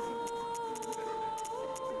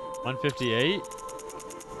 158.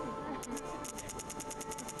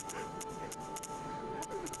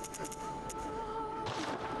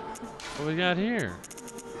 What we got here?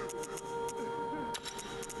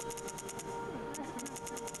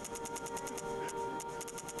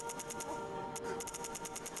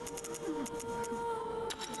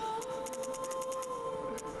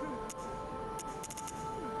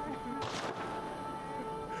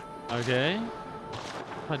 Okay.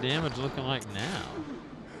 What's my damage looking like now?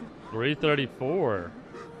 334.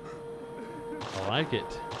 I like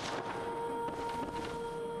it.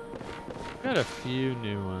 Got a few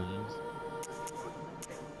new ones.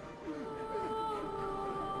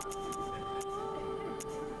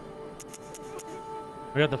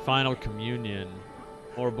 We got the final communion.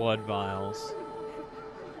 More blood vials.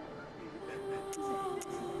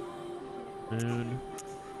 Moon.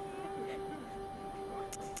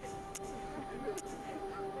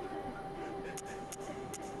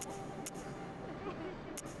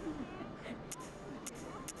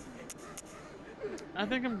 I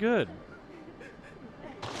think I'm good.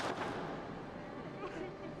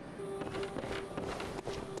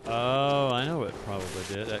 Oh, I know what probably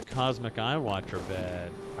did. That Cosmic Eye Watcher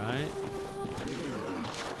bad, right?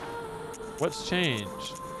 What's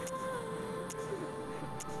changed?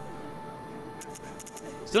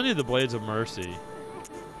 Still need the Blades of Mercy.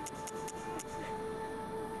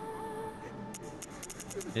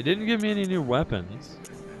 It didn't give me any new weapons.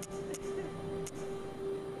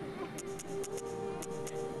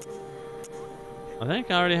 I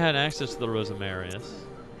think I already had access to the Rosamarius.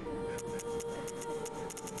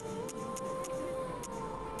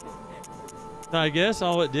 So I guess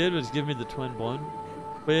all it did was give me the twin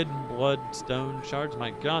bloodstone shards.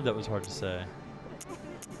 My god, that was hard to say.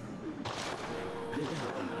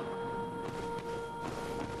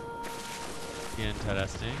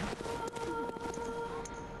 Interesting.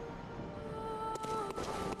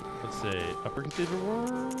 Let's see. Upper Cathedral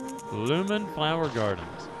Ward? Lumen Flower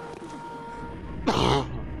Gardens.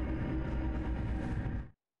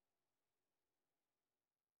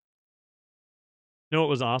 You know what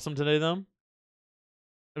was awesome today, though?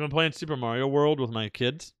 I've been playing Super Mario World with my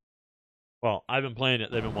kids. Well, I've been playing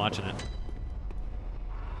it. They've been watching it.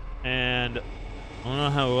 And I don't know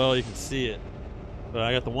how well you can see it, but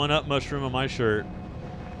I got the 1-up mushroom on my shirt.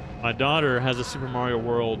 My daughter has a Super Mario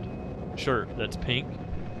World shirt that's pink.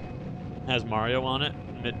 Has Mario on it,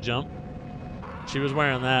 mid-jump. She was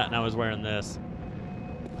wearing that, and I was wearing this.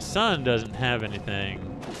 My son doesn't have anything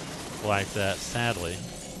like that, sadly.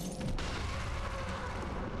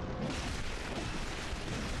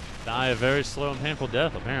 Die a very slow and painful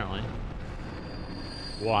death, apparently.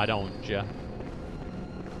 Why don't ya?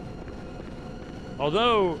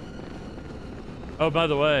 Although... Oh, by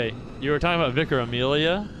the way, you were talking about Vicar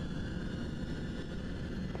Amelia.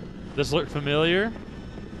 This looked familiar.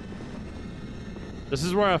 This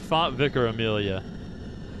is where I fought Vicar Amelia.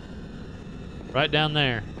 Right down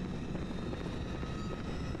there.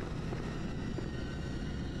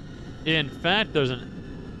 In fact, there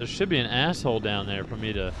should be an asshole down there for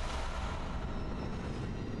me to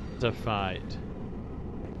fight.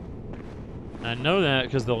 I know that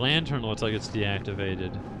because the lantern looks like it's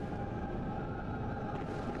deactivated.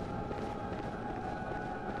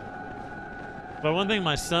 But one thing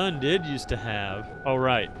my son did used to have... Oh,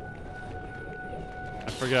 right.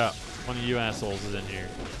 I forgot. One of you assholes is in here.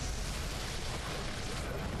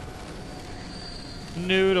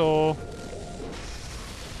 Noodle.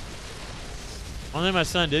 One thing my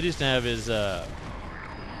son did used to have is,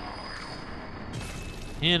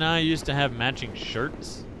 he and I used to have matching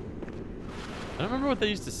shirts. I don't remember what they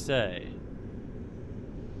used to say.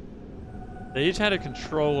 They each had a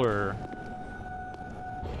controller.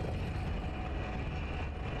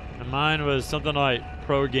 And mine was something like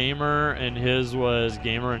Pro Gamer, and his was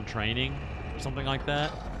Gamer in Training, or something like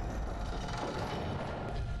that.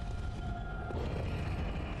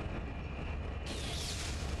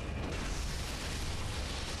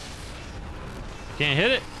 Can't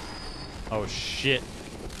hit it. Oh shit.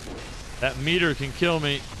 That meter can kill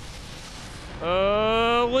me.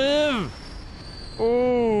 Live.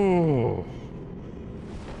 Oh.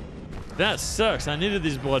 That sucks. I needed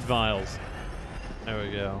these blood vials. There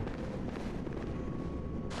we go.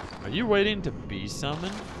 Are you waiting to be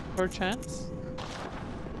summoned, perchance?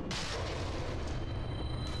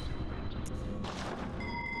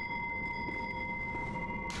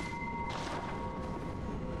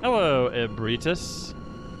 Hello, Ebrietas.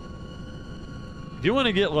 If you want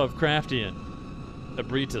to get Lovecraftian,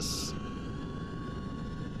 Ebrietas.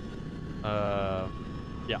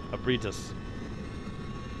 Yeah, Ebrietas.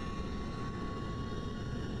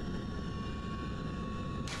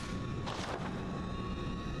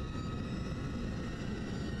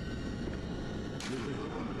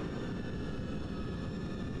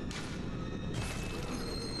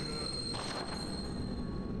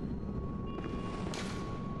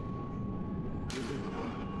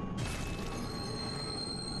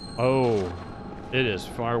 Oh, it is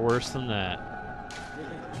far worse than that.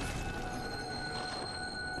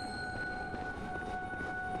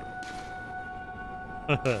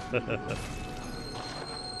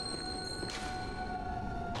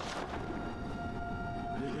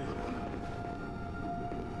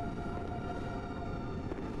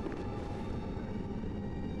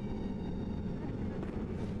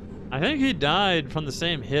 I think he died from the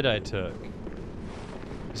same hit I took.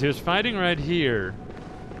 'Cause he was fighting right here.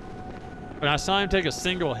 But I saw him take a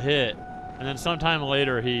single hit, and then sometime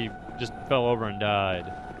later he just fell over and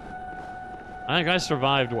died. I think I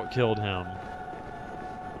survived what killed him.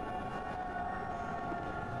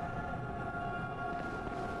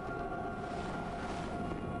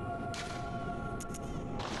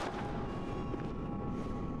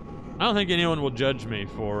 I don't think anyone will judge me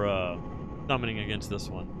for summoning against this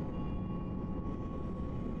one.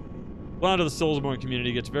 A lot of the Soulsborne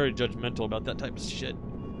community gets very judgmental about that type of shit.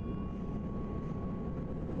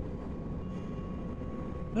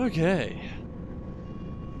 Okay.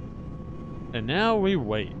 And now we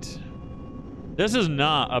wait. This is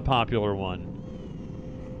not a popular one.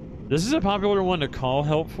 This is a popular one to call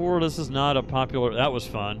help for. This is not a popular... That was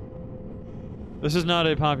fun. This is not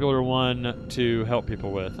a popular one to help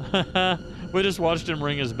people with. We just watched him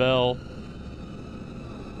ring his bell.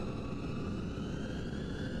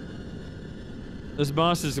 This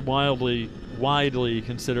boss is widely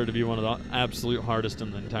considered to be one of the absolute hardest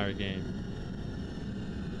in the entire game.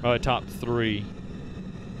 Probably top 3.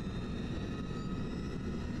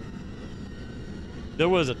 There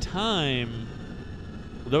was a time,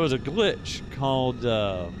 there was a glitch called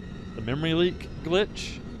the memory leak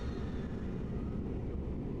glitch.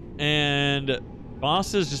 And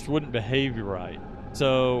bosses just wouldn't behave right.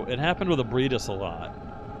 So it happened with Ebrietas a lot.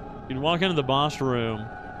 You'd walk into the boss room,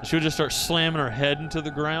 and she would just start slamming her head into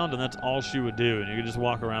the ground, and that's all she would do. And you could just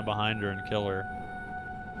walk around behind her and kill her.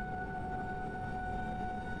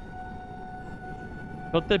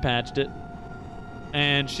 But they patched it.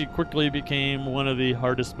 And she quickly became one of the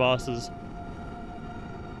hardest bosses.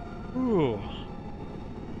 Ooh.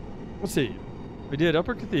 Let's see. We did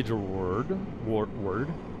Upper Cathedral Ward.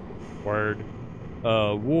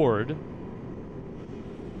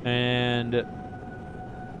 And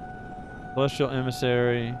Celestial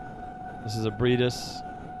Emissary. This is Ebrietas.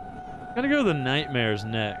 Gotta go to the Nightmares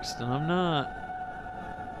next, and I'm not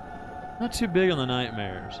too big on the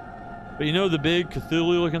Nightmares. But you know the big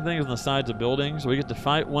Cthulhu-looking things on the sides of buildings? We get to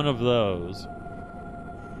fight one of those.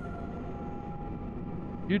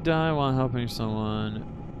 You die while helping someone.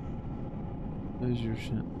 Lose your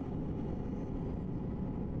shit.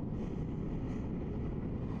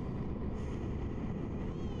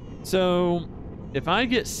 So, if I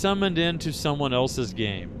get summoned into someone else's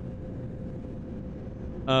game,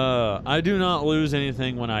 I do not lose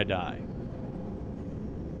anything when I die.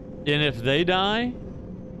 And if they die,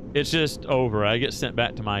 it's just over. I get sent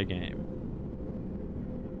back to my game.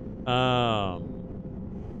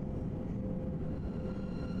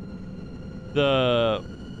 The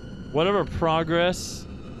whatever progress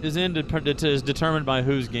is in is determined by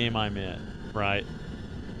whose game I'm in, right?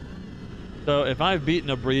 So if I've beaten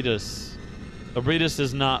Ebrietas, Ebrietas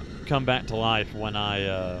does not come back to life when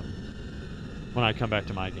I come back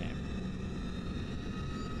to my game.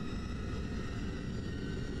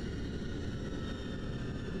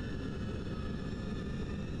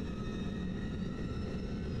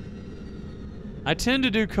 I tend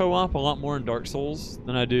to do co-op a lot more in Dark Souls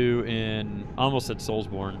than I do in, I almost said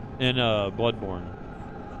Soulsborne, in Bloodborne.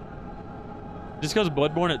 Just because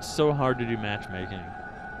Bloodborne, it's so hard to do matchmaking.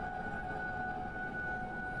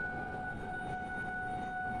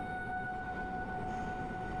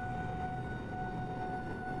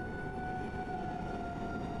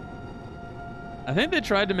 I think they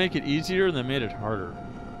tried to make it easier and they made it harder.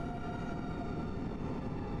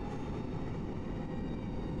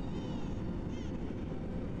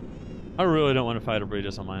 I really don't want to fight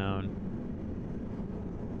Ebrietas on my own.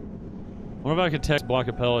 I wonder if I could text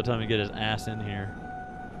Blockapella, tell him to get his ass in here.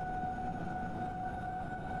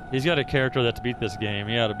 He's got a character that's beat this game.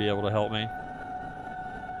 He ought to be able to help me.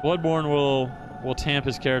 Bloodborne will tamp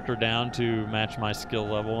his character down to match my skill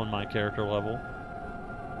level and my character level.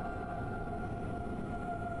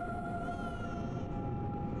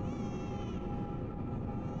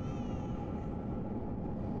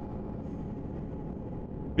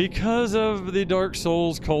 Because of the Dark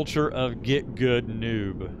Souls culture of get good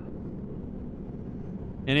noob.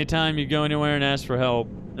 Anytime you go anywhere and ask for help,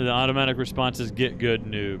 the automatic response is get good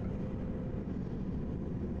noob.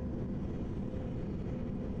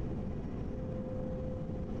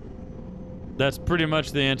 That's pretty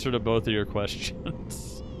much the answer to both of your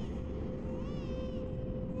questions.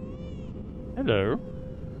 Hello.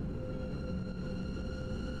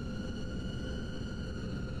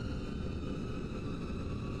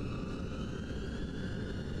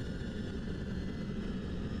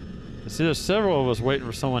 See, there's several of us waiting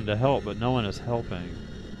for someone to help, but no one is helping.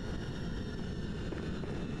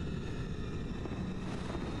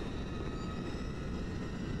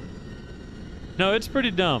 No, it's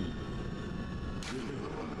pretty dumb.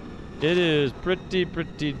 It is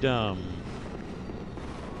pretty dumb.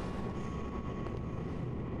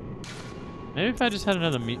 Maybe if I just had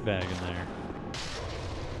another meat bag in there.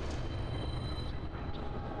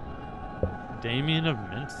 Damien of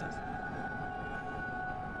Mensis.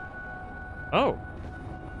 Oh.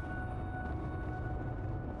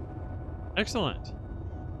 Excellent.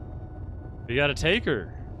 We got a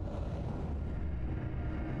taker.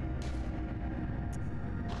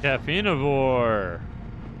 Caffeinivore.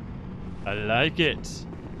 I like it.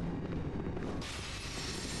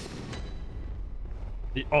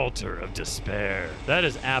 The Altar of Despair. That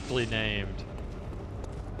is aptly named.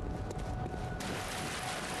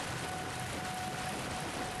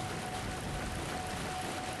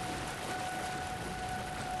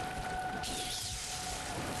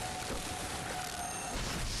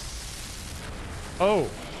 Oh.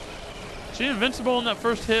 Is she invincible in that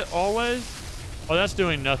first hit always? Oh, that's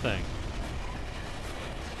doing nothing.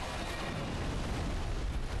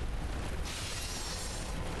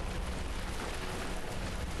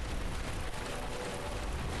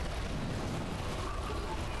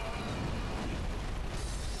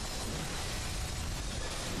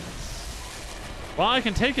 Well, I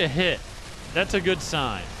can take a hit. That's a good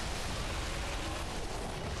sign.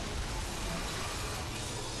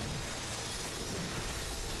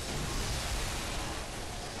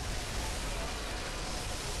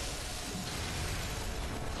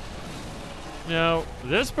 You know,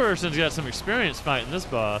 this person's got some experience fighting this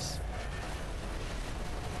boss.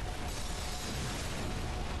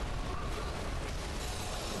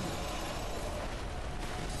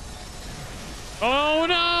 Oh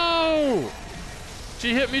no!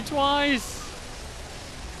 She hit me twice.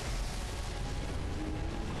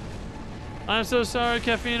 I'm so sorry,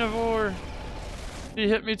 Caffeinivore. She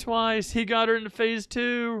hit me twice. He got her into phase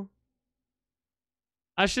 2.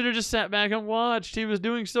 I should have just sat back and watched. He was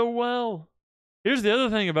doing so well. Here's the other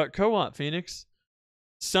thing about co-op, Phoenix.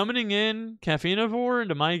 Summoning in Caffeinivore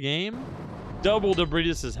into my game doubled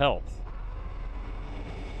Ebrietas' health.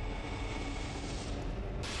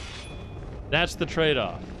 That's the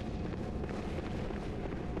trade-off.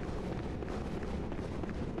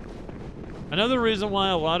 Another reason why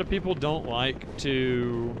a lot of people don't like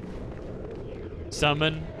to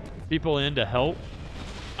summon people in to help,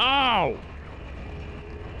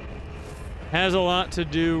 has a lot to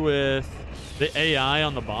do with the AI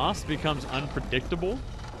on the boss becomes unpredictable.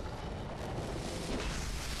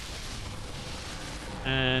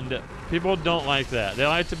 And people don't like that. They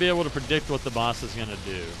like to be able to predict what the boss is going to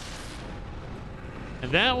do.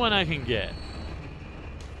 And that one I can get.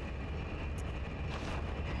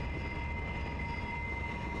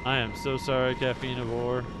 I am so sorry,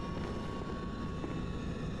 Caffeinivore.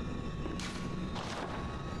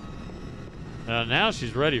 Now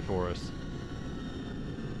she's ready for us.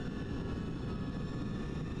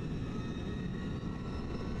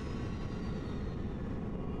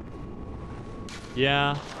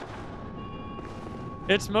 Yeah.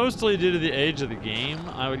 It's mostly due to the age of the game,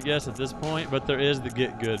 I would guess at this point, but there is the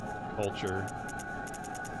get good culture.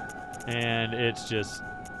 And it's just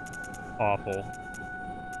awful.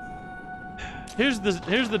 Here's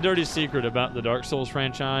the dirty secret about the Dark Souls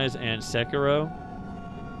franchise and Sekiro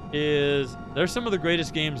is they're some of the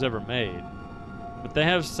greatest games ever made, but they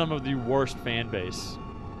have some of the worst fan base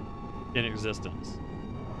in existence.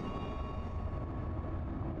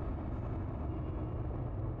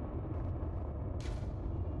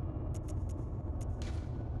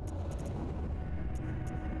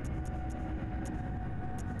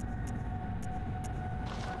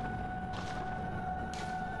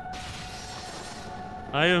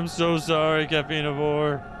 I am so sorry,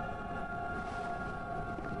 Caffeinivore.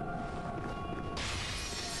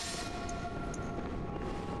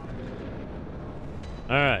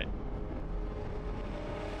 All right.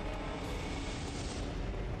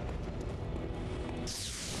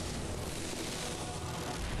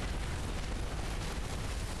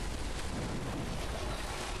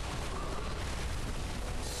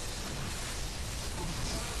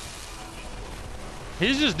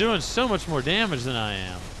 He's just doing so much more damage than I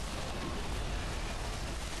am.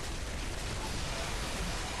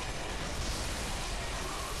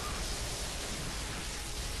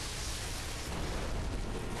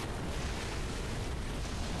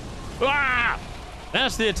 Ah!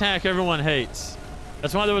 That's the attack everyone hates.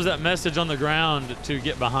 That's why there was that message on the ground to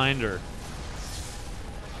get behind her.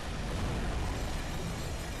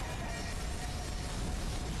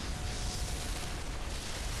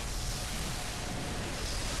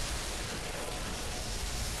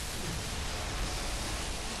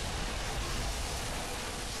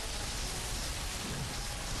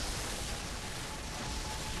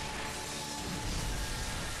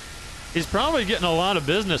 He's probably getting a lot of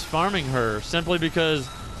business farming her simply because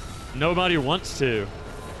nobody wants to.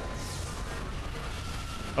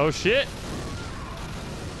 Oh shit.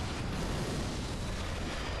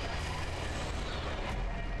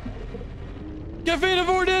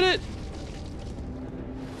 Caffeinivore did it!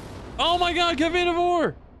 Oh my god,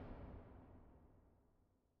 Caffeinivore!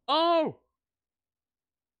 Oh!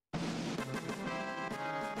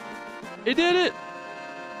 He did it!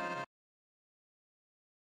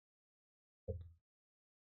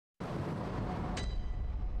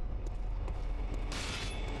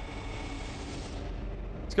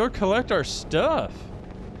 Let's go collect our stuff.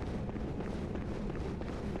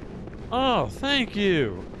 Oh, thank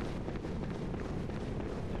you.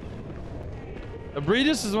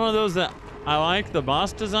 Ebrietas is one of those that I like the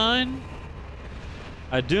boss design.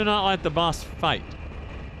 I do not like the boss fight.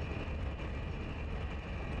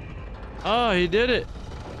 Oh, he did it.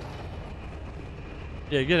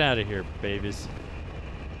 Yeah, get out of here, babies.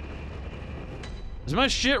 Is my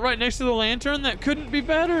shit right next to the lantern? That couldn't be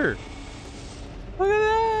better. Look at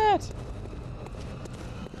that!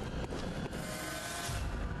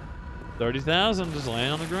 30,000 just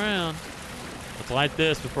laying on the ground. Let's light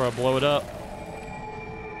this before I blow it up.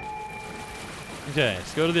 Okay,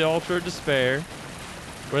 let's go to the Altar of Despair,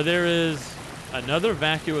 where there is another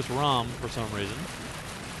vacuous ROM for some reason.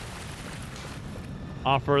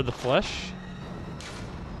 Offer the flesh.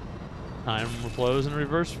 Time flows in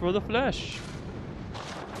reverse for the flesh.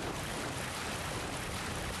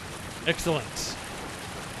 Excellent.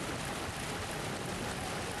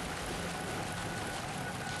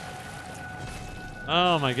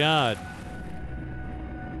 Oh my god.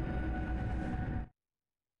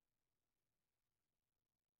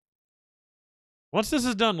 Once this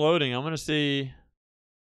is done loading, I'm gonna see.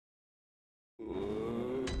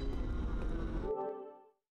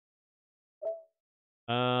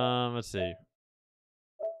 Let's see.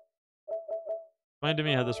 Explain to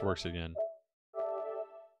me how this works again.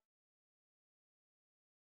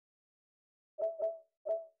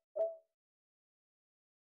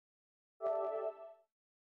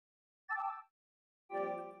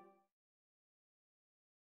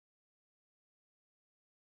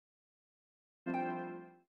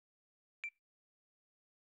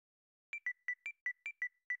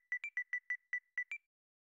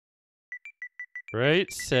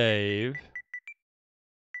 Great save.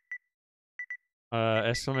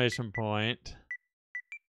 Exclamation point.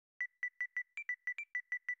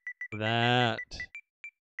 That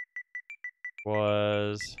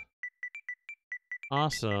was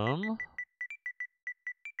awesome.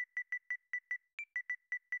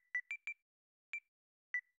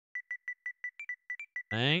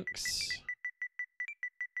 Thanks.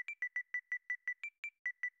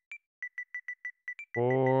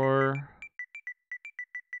 For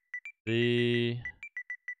the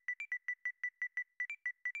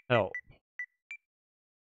help.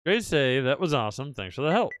 Great save. That was awesome. Thanks for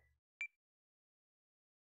the help.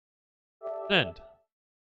 End.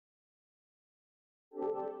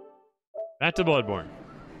 Back to Bloodborne.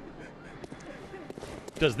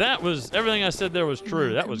 Because that was, everything I said there was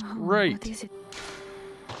true. That was great. What is it?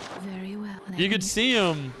 Very well. You could see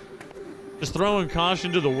him just throwing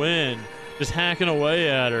caution to the wind, just hacking away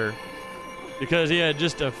at her. Because he had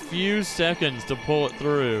just a few seconds to pull it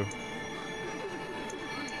through.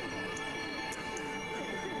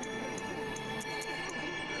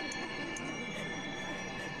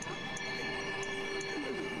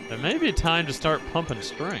 It may be time to start pumping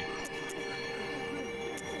strength.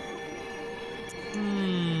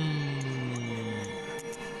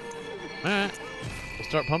 Alright. We'll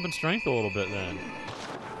start pumping strength a little bit then.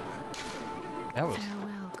 That was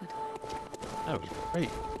great.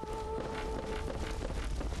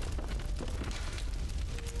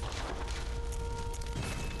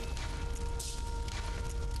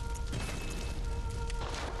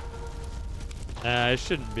 I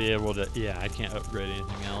shouldn't be able to... Yeah, I can't upgrade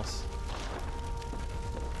anything else.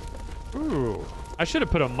 Ooh. I should have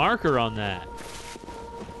put a marker on that.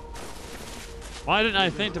 Why didn't I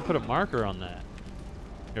think to put a marker on that?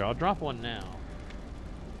 Here, I'll drop one now.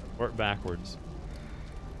 Work backwards.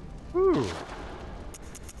 Ooh.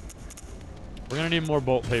 We're gonna need more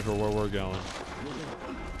bolt paper where we're going.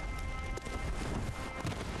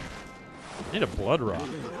 I need a blood rock.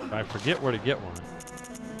 I forget where to get one.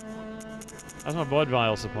 That's my blood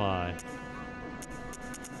vial supply.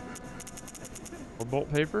 Or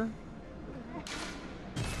bolt paper?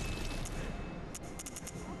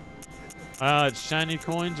 It's shiny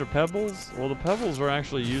coins or pebbles? Well, the pebbles are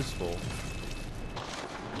actually useful.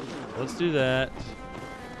 Let's do that.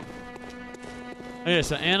 Okay,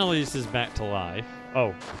 so Annalise is back to life.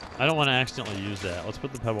 Oh, I don't want to accidentally use that. Let's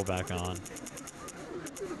put the pebble back on.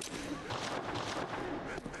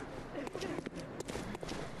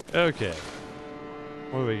 Okay.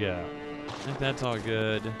 What do we got? I think that's all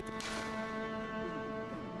good.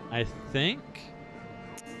 I think...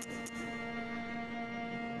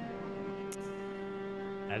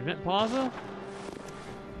 Advent Plaza?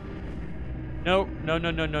 No, no,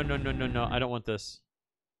 no, no, no, no, no, no, no. I don't want this.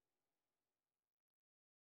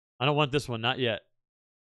 I don't want this one. Not yet.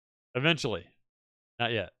 Eventually.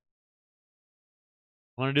 Not yet.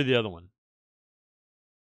 I want to do the other one.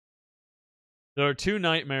 There are 2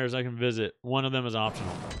 nightmares I can visit. One of them is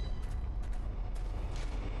optional.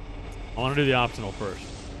 I want to do the optional first.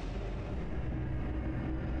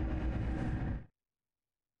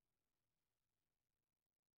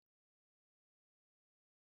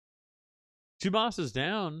 Two bosses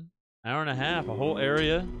down. Hour and a half. A whole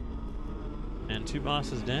area. And 2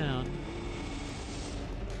 bosses down.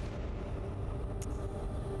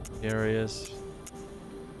 Areas.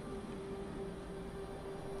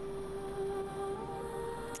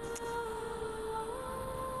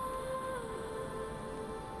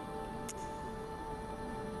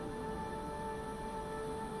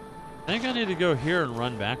 I think I need to go here and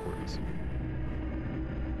run backwards.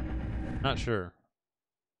 Not sure.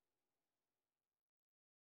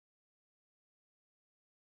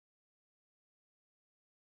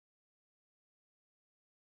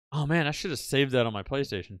 Oh man, I should have saved that on my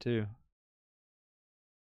PlayStation too.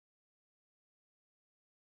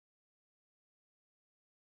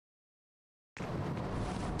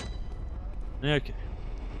 Okay.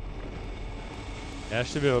 Yeah, I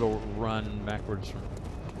should be able to run backwards from...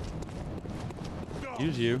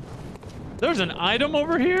 Use you. There's an item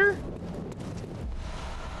over here?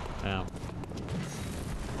 Oh.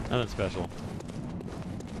 Nothing special.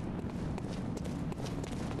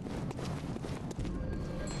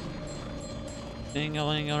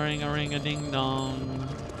 Ding-a-ling-a-ring-a-ring-a-ding-dong.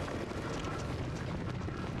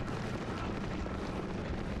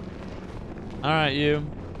 Alright, you.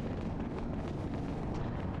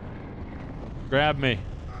 Grab me.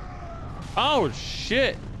 Oh,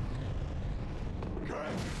 shit.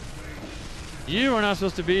 You are not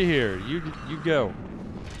supposed to be here. You go.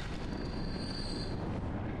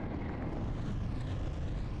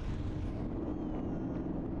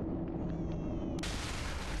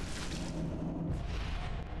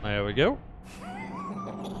 There we go.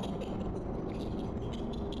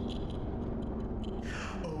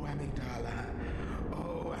 Oh, Amygdala.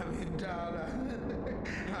 Oh, Amygdala.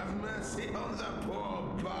 Have mercy on the poor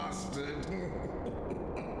bastard.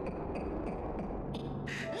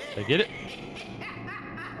 I get it.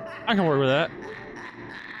 I can work with that.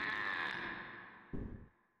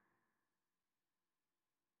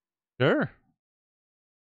 Sure.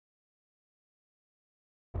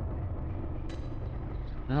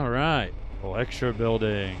 All right. Lecture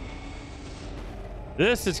building.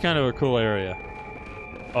 This is kind of a cool area.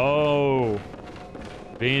 Oh,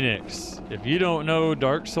 Phoenix. If you don't know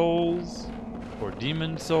Dark Souls, or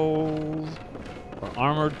Demon Souls, or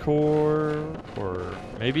Armored Core, or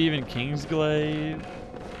maybe even Kingsglaive,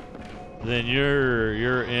 then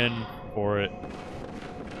you're in for it.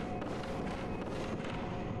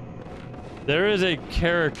 There is a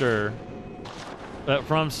character that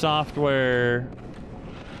From Software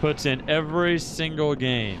puts in every single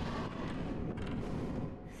game.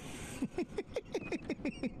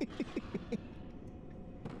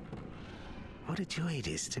 What a joy it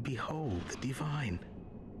is to behold the divine.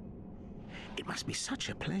 It must be such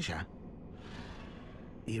a pleasure.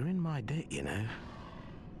 You're in my debt, you know.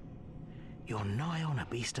 You're nigh on a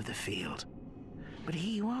beast of the field. But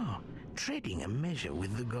here you are, treading a measure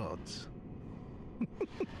with the gods.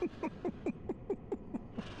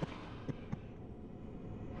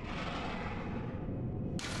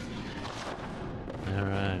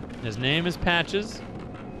 Alright. His name is Patches.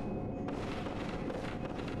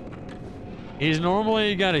 He's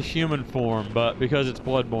normally got a human form, but because it's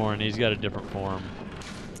Bloodborne, he's got a different form.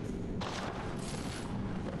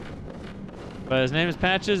 But his name is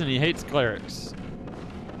Patches, and he hates clerics.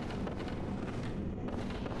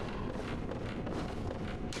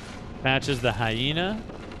 Patches the hyena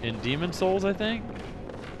in Demon Souls, I think.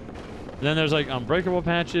 Then there's like Unbreakable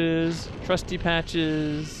Patches, Trusty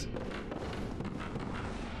Patches.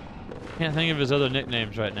 Can't think of his other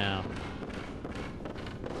nicknames right now.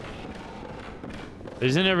 But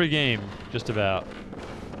he's in every game, just about.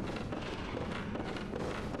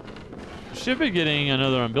 Should be getting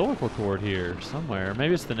another umbilical cord here somewhere.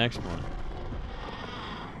 Maybe it's the next one.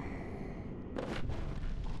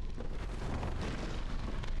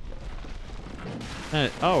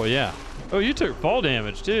 Oh, yeah. Oh, you took fall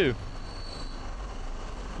damage, too.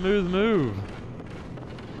 Smooth move.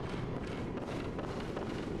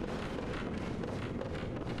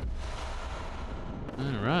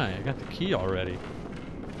 Alright, I got the key already.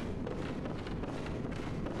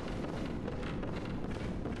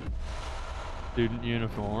 Student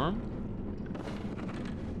uniform.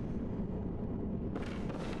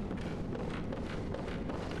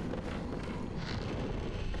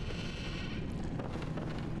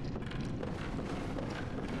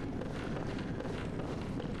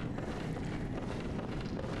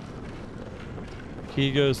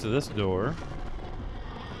 Key goes to this door.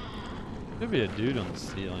 Could be a dude on the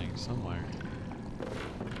ceiling somewhere.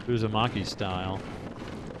 Uzumaki style.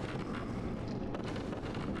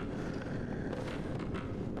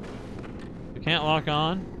 You can't lock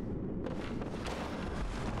on.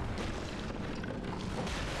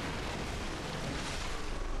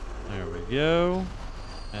 There we go.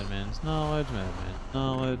 Madman's knowledge, madman's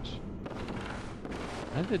knowledge.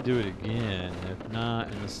 I think they do it again. If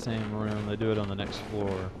not in the same room, they do it on the next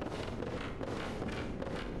floor.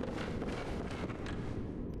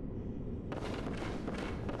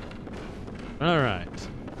 All right.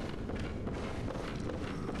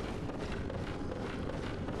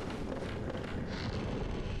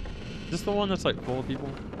 Is this the one that's like full of people?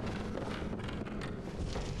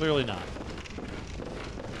 Clearly not.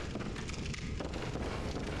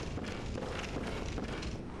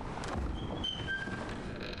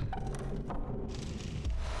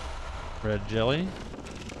 Red jelly.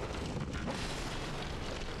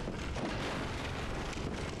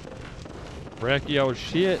 Brachio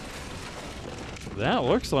shit. That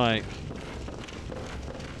looks like...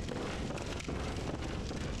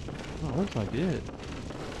 Oh, looks like it.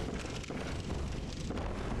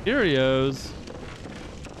 Cheerios.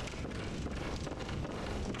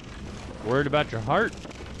 Worried about your heart?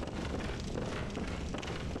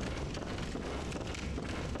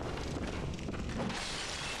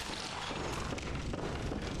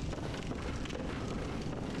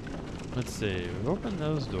 Let's see. We open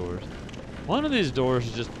those doors. One of these doors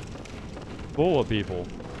is just full of people.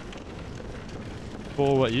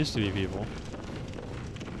 Full of what used to be people.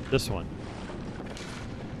 This one.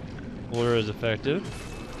 Lure is effective.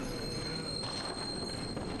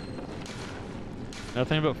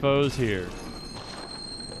 Nothing but foes here.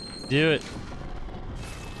 Do it.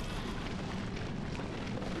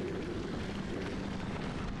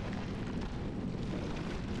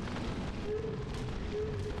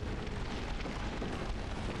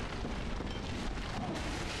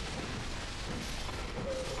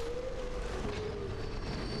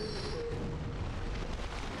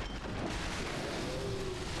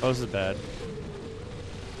 Oh, this is bad.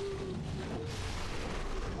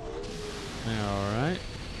 Alright.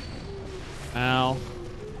 Ow.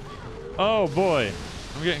 Oh boy.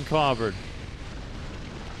 I'm getting clobbered.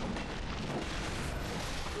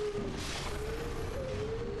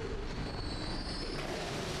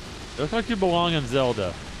 Looks like you belong in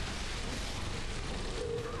Zelda.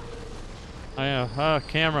 Oh yeah,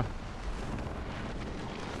 camera.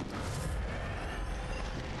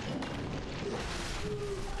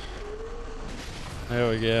 There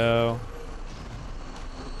we go.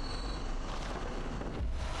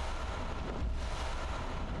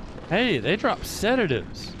 Hey, they dropped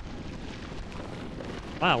sedatives.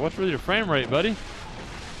 Wow, what's with your frame rate, buddy?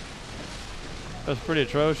 That's pretty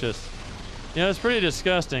atrocious. You know, it's pretty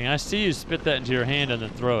disgusting. I see you spit that into your hand and then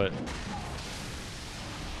throw it.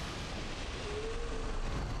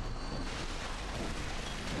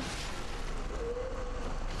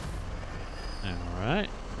 Alright.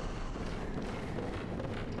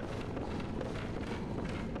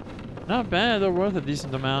 Not bad, they're worth a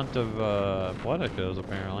decent amount of blood echoes,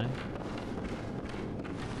 apparently.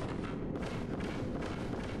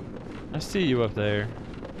 I see you up there.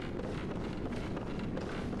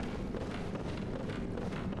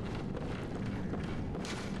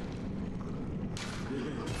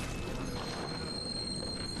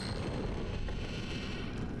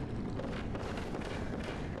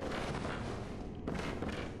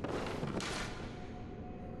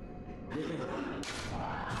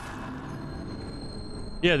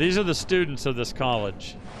 Yeah, these are the students of this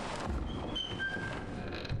college.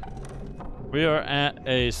 We are at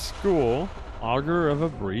a school, Augur of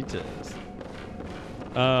Ebrietas.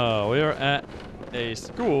 We are at a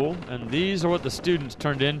school, and these are what the students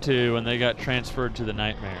turned into when they got transferred to the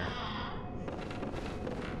Nightmare.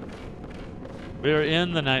 We are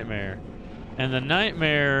in the Nightmare. And the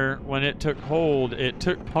Nightmare, when it took hold, it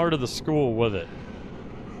took part of the school with it.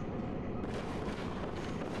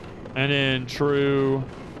 And in true,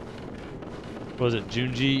 was it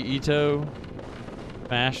Junji Ito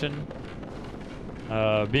fashion,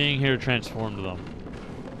 being here transformed them.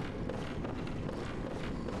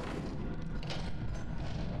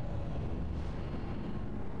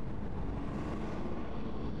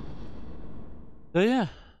 So yeah.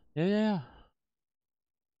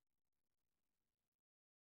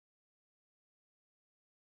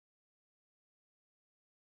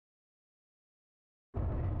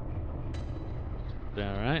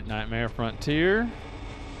 Alright, Nightmare Frontier.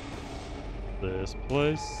 This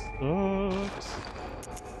place sucks.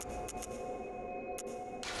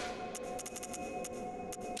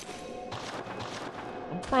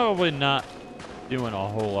 I'm probably not doing a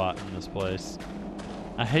whole lot in this place.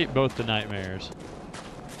 I hate both the Nightmares.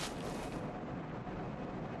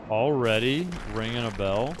 Already ringing a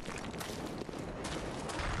bell.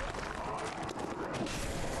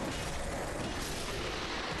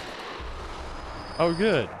 Oh,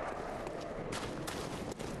 good.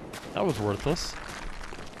 That was worthless.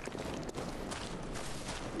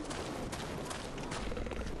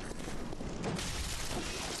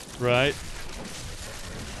 Right.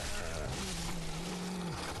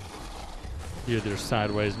 You with your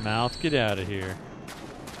sideways mouth. Get out of here.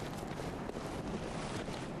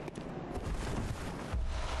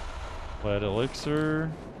 Lead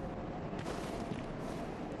elixir.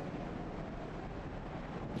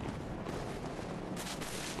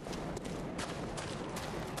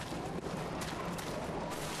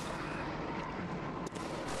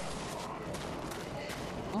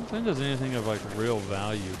 I don't think there's anything of like real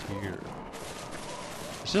value here.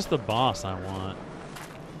 It's just the boss I want.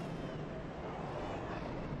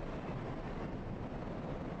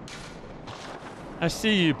 I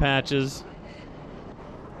see you, Patches.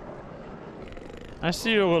 I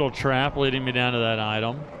see a little trap leading me down to that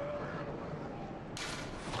item.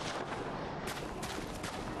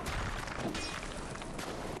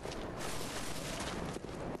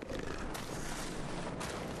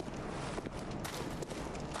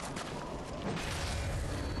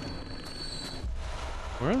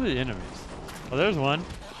 Where are the enemies? Oh, there's one.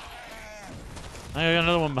 I got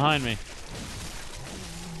another one behind me.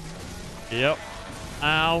 Yep.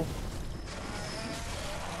 Ow.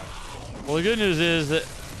 Well, the good news is that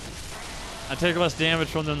I take less damage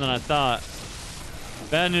from them than I thought.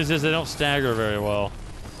 Bad news is they don't stagger very well.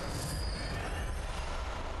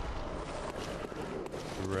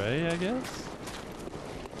 Ray, I guess?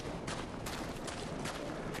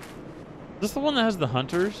 Is this the one that has the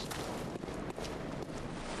hunters?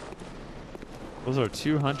 Those are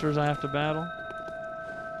 2 hunters I have to battle?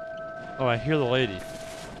 Oh, I hear the lady.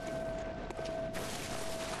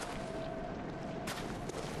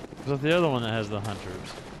 Is that the other one that has the hunters?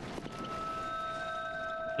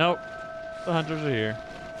 Nope. The hunters are here.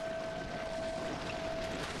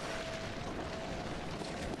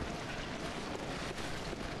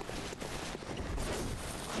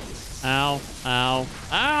 Ow. Ow.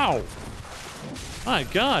 Ow! My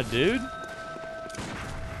God, dude.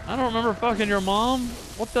 I don't remember fucking your mom.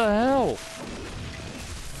 What the hell?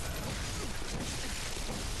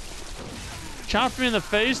 Chopped me in the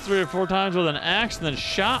face 3 or 4 times with an axe and then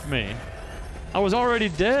shot me. I was already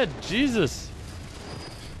dead. Jesus.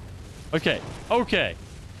 Okay. Okay.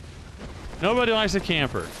 Nobody likes a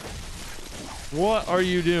camper. What are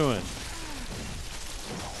you doing?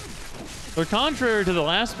 So contrary to the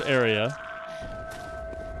last area,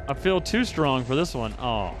 I feel too strong for this one.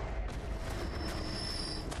 Oh.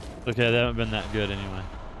 Okay, they haven't been that good anyway.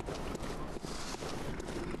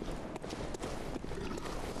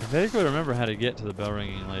 I vaguely remember how to get to the bell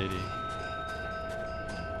ringing lady.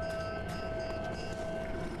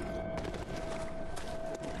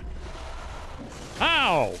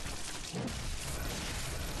 Ow!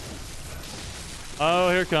 Oh,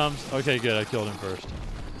 here it comes. Okay, good. I killed him first.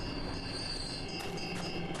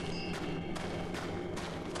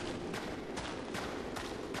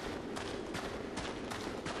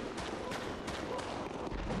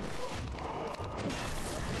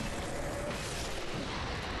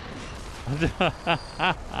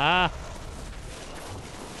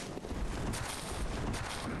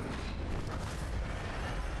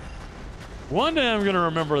 One day I'm gonna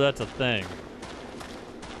remember that's a thing.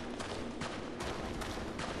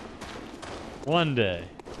 One day.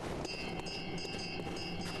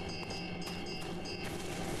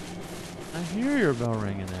 I hear your bell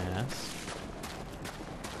ringing, ass.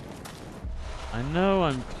 I know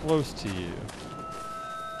I'm close to you.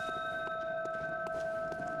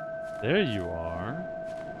 There you are.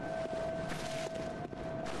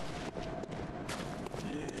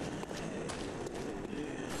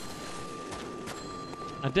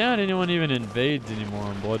 I doubt anyone even invades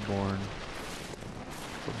anymore in Bloodborne.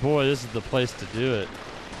 But boy, this is the place to do it.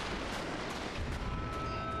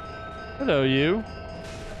 Hello, you.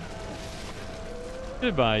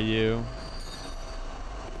 Goodbye, you.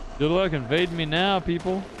 Good luck invading me now,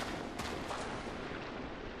 people.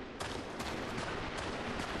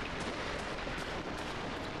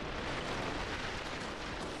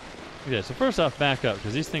 Okay, so first off, back up,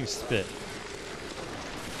 because these things spit.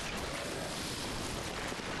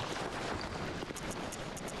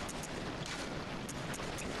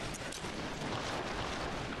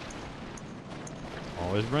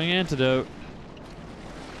 Always bring antidote.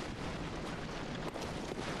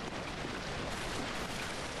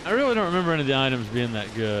 I really don't remember any of the items being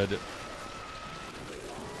that good.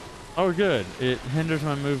 Oh, good. It hinders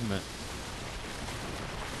my movement.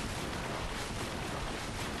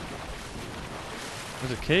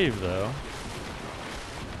 There's a cave, though.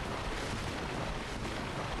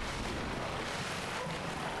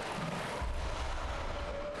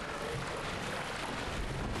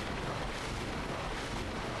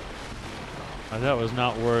 That was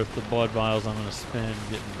not worth the blood vials I'm going to spend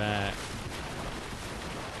getting back.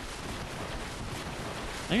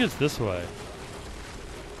 I think it's this way.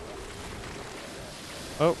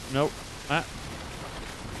 Oh, nope. Ah.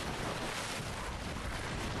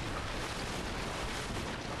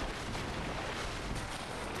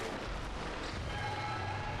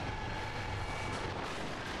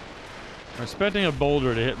 I'm expecting a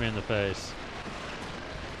boulder to hit me in the face.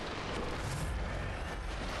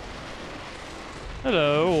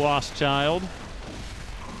 Hello, lost child.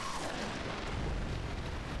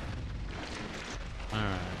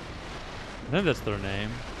 Alright. I think that's their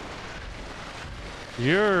name.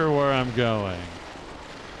 You're where I'm going.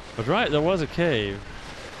 But right, there was a cave.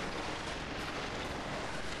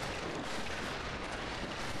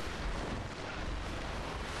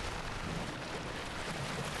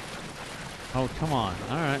 Oh, come on.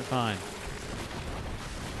 Alright, fine.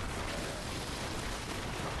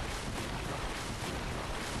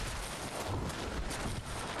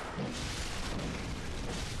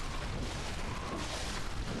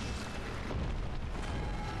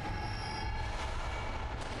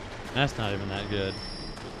 That's not even that good.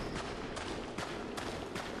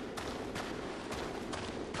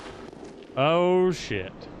 Oh,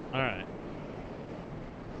 shit. Alright.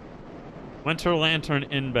 Winter Lantern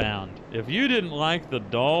inbound. If you didn't like the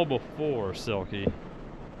doll before, Silky.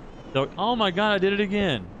 Oh my god, I did it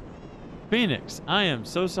again. Phoenix, I am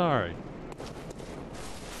so sorry.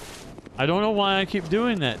 I don't know why I keep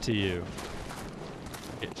doing that to you.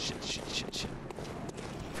 Shit.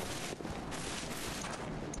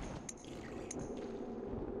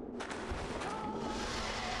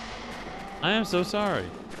 I am so sorry.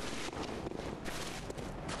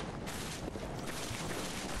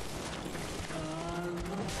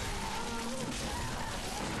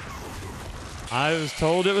 I was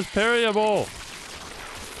told it was parryable.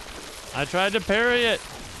 I tried to parry it.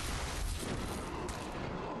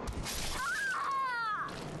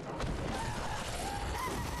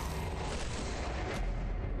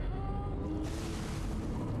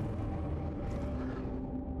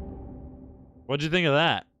 What'd you think of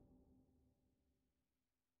that?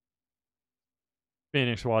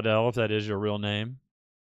 Phoenix Waddell, if that is your real name.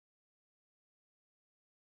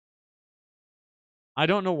 I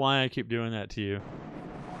don't know why I keep doing that to you.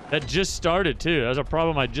 That just started too. That was a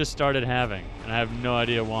problem I just started having, and I have no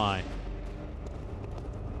idea why.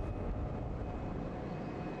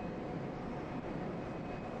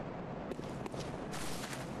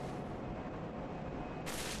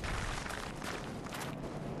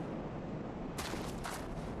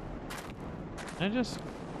 I just...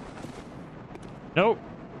 Nope.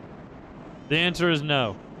 The answer is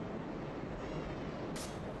no.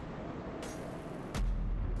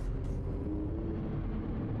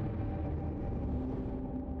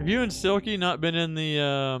 Have you and Silky not been in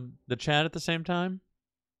the chat at the same time?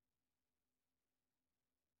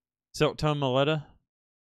 Silk Tone Maletta.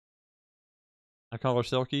 I call her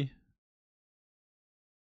Silky.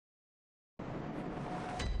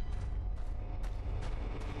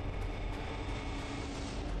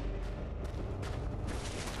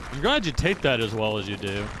 I'm glad you take that as well as you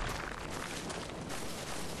do.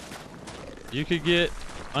 You could get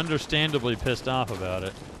understandably pissed off about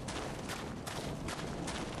it.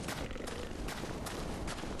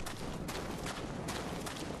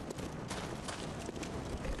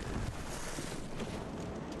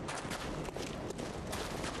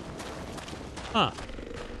 Huh.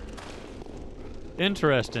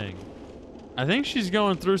 Interesting. I think she's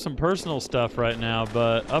going through some personal stuff right now,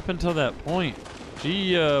 but up until that point,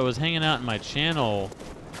 she was hanging out in my channel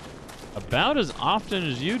about as often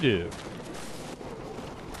as you do.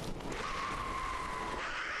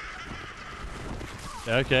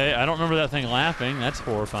 Okay, I don't remember that thing laughing. That's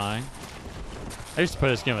horrifying. I used to play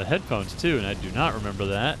this game with headphones too, and I do not remember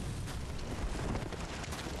that.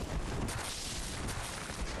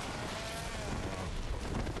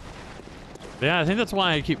 But yeah, I think that's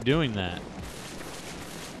why I keep doing that.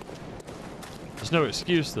 There's no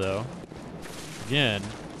excuse though. Again,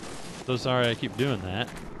 so sorry I keep doing that.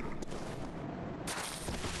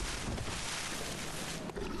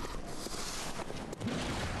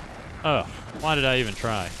 Oh, why did I even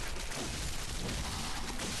try?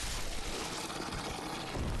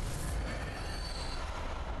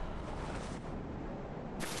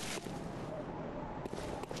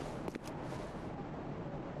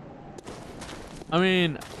 I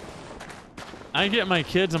mean, I get my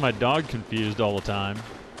kids and my dog confused all the time.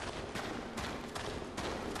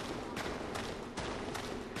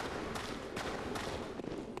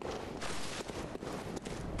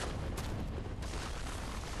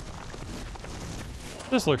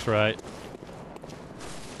 This looks right.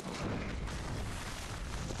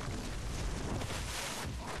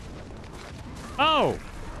 Oh!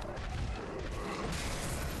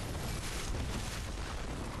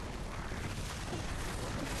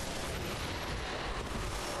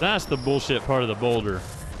 That's the bullshit part of the boulder.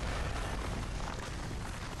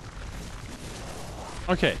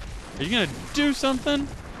 Okay, are you gonna do something?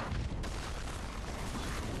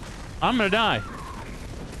 I'm gonna die.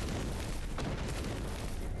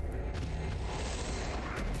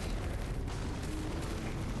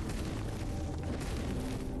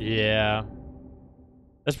 Yeah.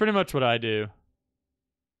 That's pretty much what I do.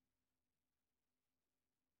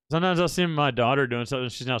 Sometimes I'll see my daughter doing something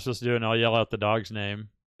she's not supposed to do, and I'll yell out the dog's name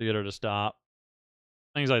to get her to stop.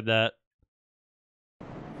 Things like that.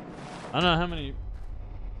 I don't know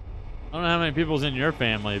how many people's in your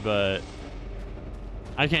family, but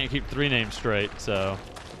I can't keep 3 names straight, so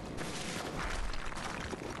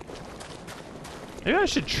maybe I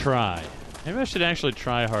should try. Maybe I should actually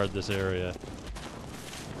try hard this area.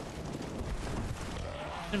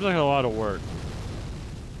 Seems like a lot of work.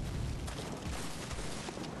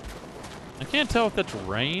 I can't tell if that's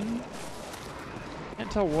rain. I can't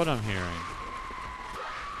tell what I'm hearing.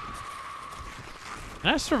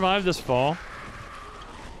 Can I survive this fall?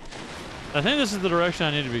 I think this is the direction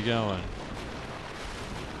I need to be going.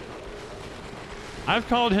 I've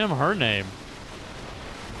called him her name.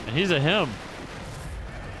 And he's a him.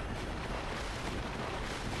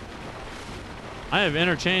 I have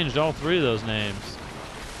interchanged all 3 of those names.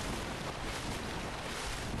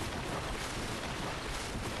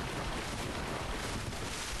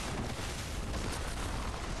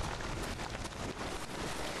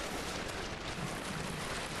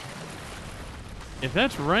 If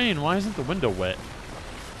that's rain, why isn't the window wet?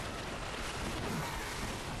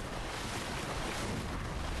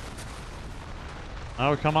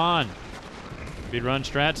 Oh, come on. Speedrun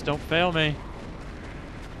strats, don't fail me.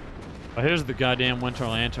 Oh, here's the goddamn winter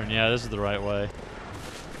lantern. Yeah, this is the right way.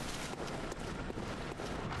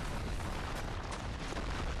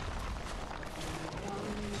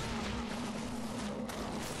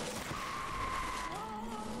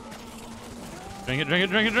 Drink it, drink it,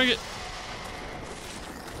 drink it, drink it.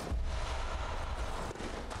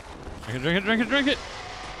 Drink it, drink it, drink it, drink it.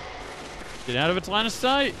 Get out of its line of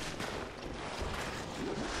sight.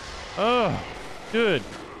 Oh, good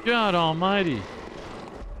God almighty.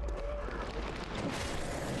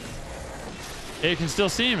 It can still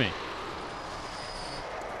see me.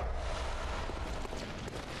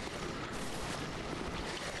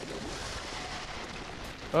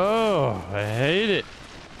 Oh, I hate it.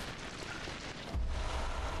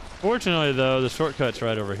 Fortunately, though, the shortcut's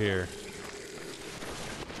right over here.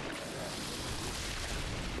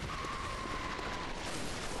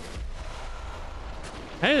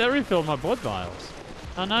 Hey, that refilled my blood vials.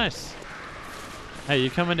 How nice. Hey,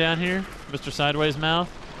 you coming down here, Mr. Sideways Mouth?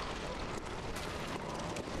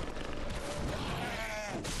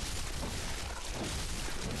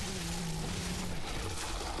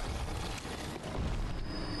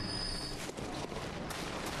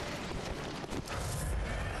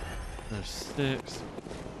 There's 6.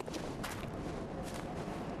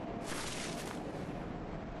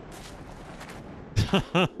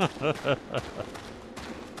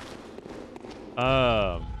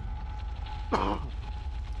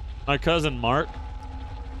 My cousin Mark,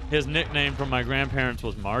 his nickname from my grandparents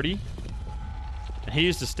was Marty, and he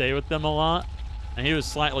used to stay with them a lot, and he was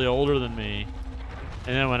slightly older than me,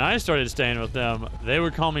 and then when I started staying with them, they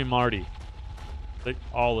would call me Marty, like,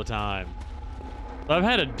 all the time. So I've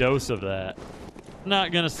had a dose of that. I'm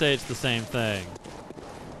not gonna say it's the same thing,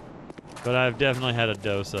 but I've definitely had a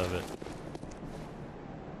dose of it.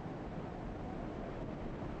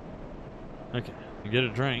 Okay, you get a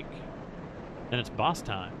drink, and it's boss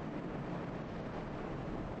time.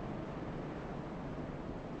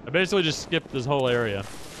 I basically just skipped this whole area,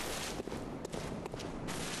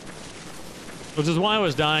 which is why I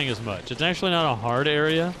was dying as much. It's actually not a hard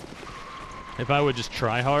area if I would just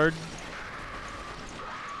try hard.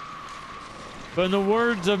 But in the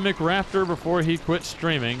words of McRafter before he quit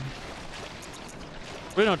streaming,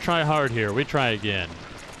 we don't try hard here, we try again.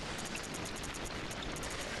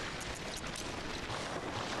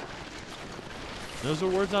 Those are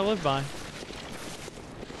words I live by.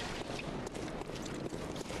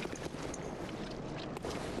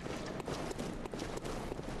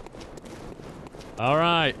 All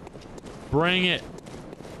right, bring it.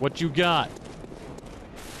 What you got?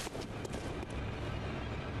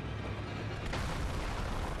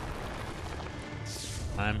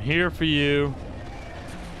 I'm here for you.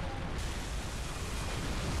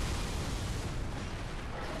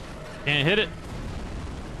 Can't hit it.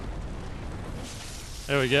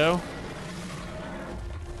 There we go.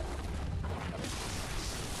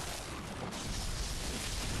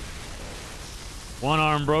 One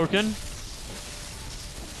arm broken.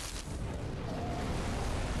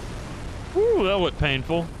 Woo, that was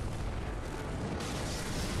painful.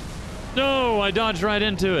 No, I dodged right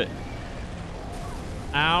into it.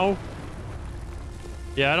 Ow.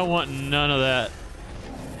 Yeah, I don't want none of that.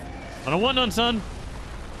 I don't want none, son.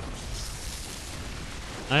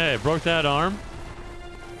 Hey, broke that arm.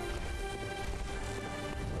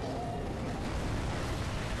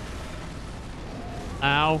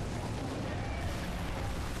 Ow.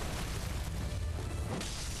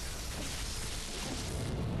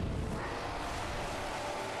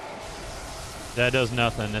 That does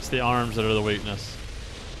nothing. It's the arms that are the weakness.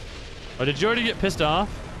 Oh, did you already get pissed off?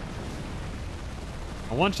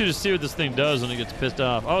 I want you to see what this thing does when it gets pissed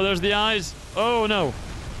off. Oh, there's the eyes. Oh, no.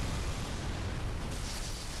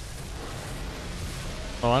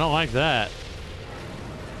 Oh, I don't like that.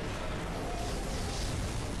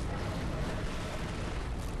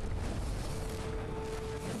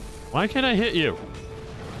 Why can't I hit you?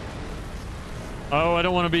 Oh, I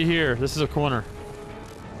don't want to be here. This is a corner.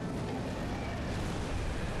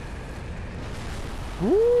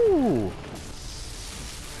 Woo!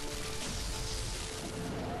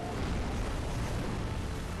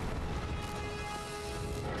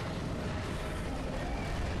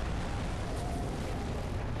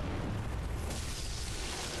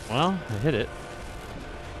 Well, I hit it.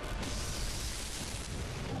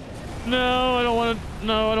 No, I don't want to.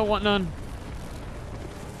 No, I don't want none.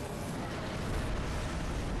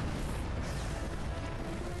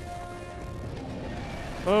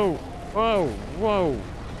 Whoa, whoa, whoa.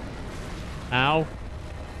 Ow.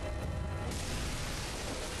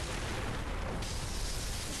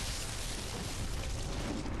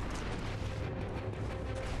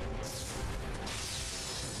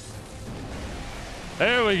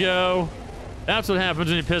 There we go. That's what happens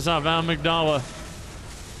when you piss off Amygdala.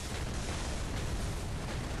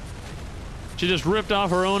 She just ripped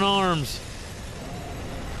off her own arms.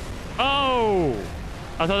 Oh!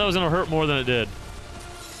 I thought that was gonna hurt more than it did.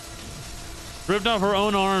 Ripped off her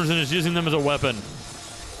own arms and is using them as a weapon.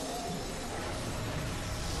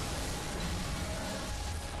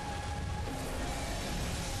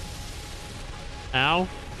 Ow.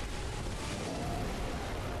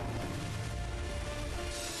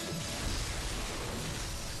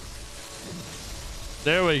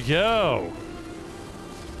 There we go.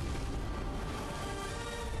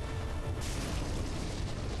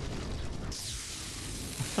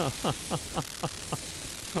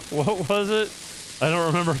 What was it? I don't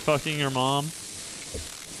remember fucking your mom.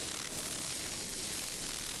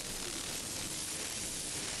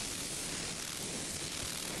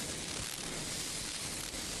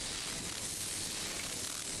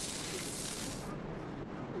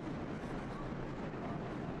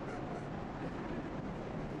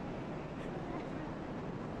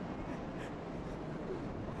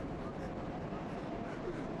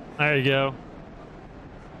 There you go.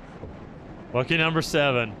 Lucky number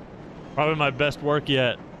 7. Probably my best work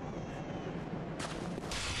yet.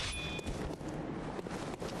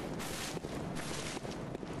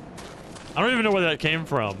 I don't even know where that came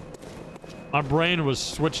from. My brain was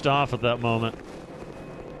switched off at that moment.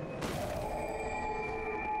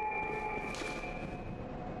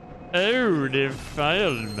 Oh,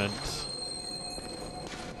 defilement.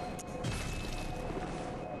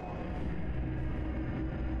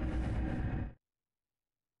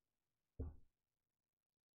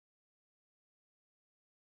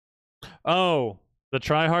 Oh, the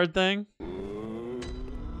try hard thing?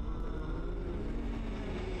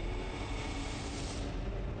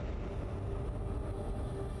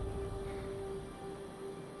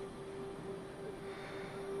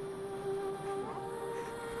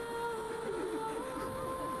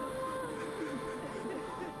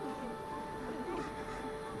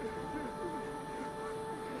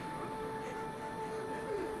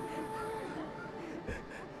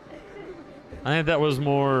 I think that was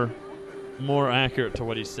more accurate to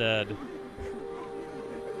what he said.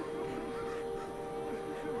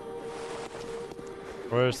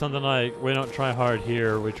 Or something like, we don't try hard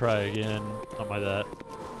here, we try again. Something like that.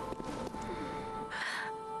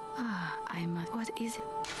 What is it?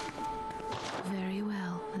 Very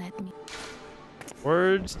well, let me...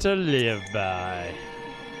 Words to live by.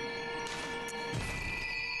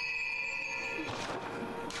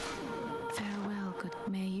 Farewell, good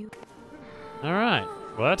may you... Alright.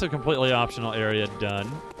 Well, that's a completely optional area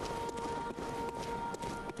done.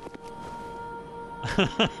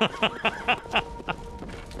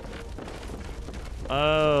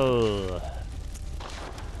 Oh.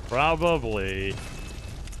 Probably.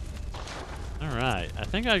 Alright. I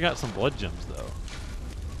think I got some blood gems, though.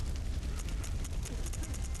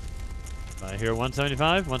 I hear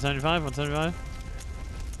 175, 175, 175.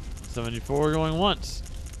 174 going once.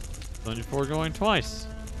 174 going twice.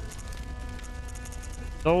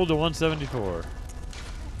 Sold to 174.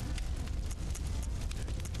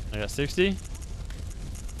 I got 60.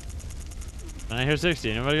 And I hear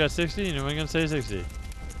 60. Anybody got 60? Anybody gonna say 60?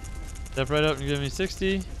 Step right up and give me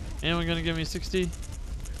 60. Anyone gonna give me 60?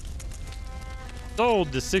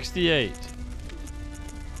 Sold to 68.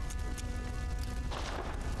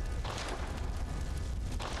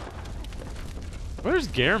 Where's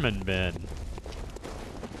Gehrman been?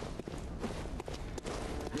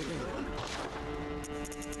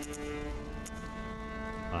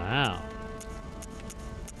 Wow.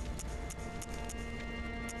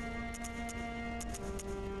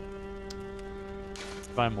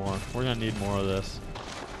 Buy more. We're gonna need more of this.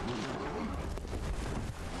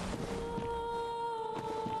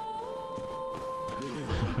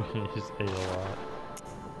 He just ate a lot.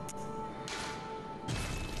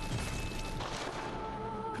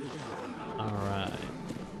 Alright.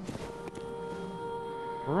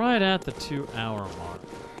 Right at the 2-hour mark.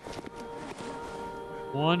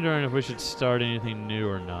 Wondering if we should start anything new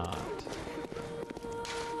or not.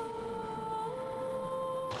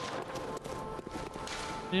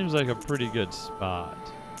 Seems like a pretty good spot.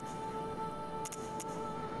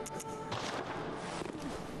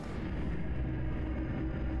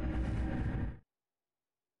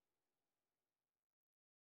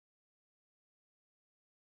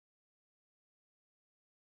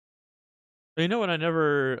 But you know what I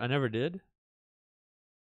never did?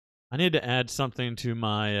 I need to add something to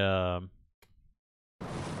my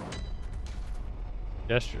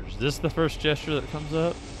gestures. Is this the first gesture that comes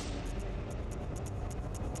up?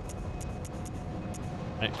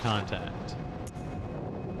 Make contact.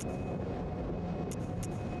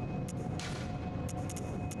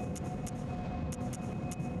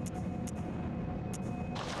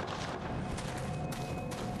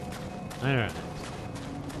 Alright.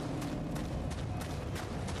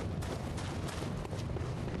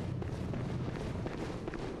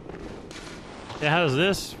 Yeah, how's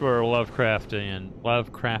this for Lovecraftian?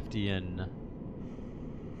 Lovecraftian.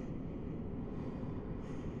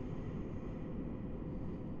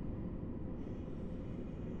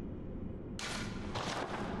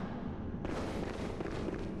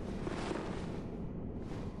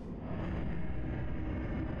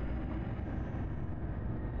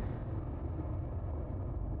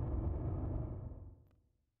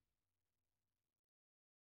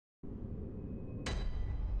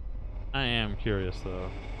 I am curious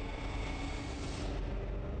though.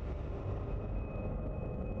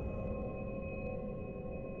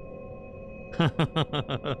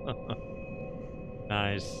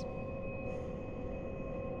 Nice.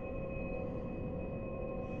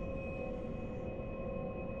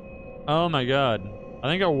 Oh my god. I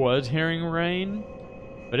think I was hearing rain,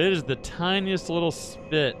 but it is the tiniest little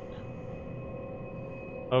spit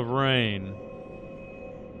of rain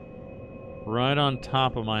right on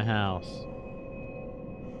top of my house.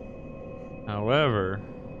 However,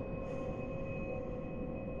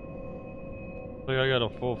 looks like I got a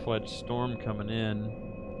full-fledged storm coming in.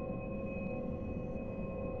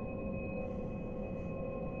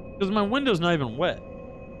 Because my window's not even wet,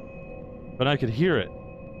 but I could hear it.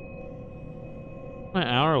 What's my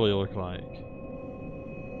hourly look like?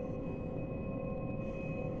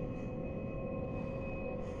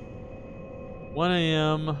 $1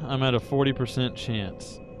 a.m. I'm at a 40%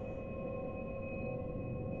 chance.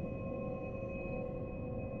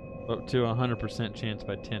 Up to a 100% chance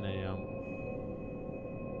by 10 a.m.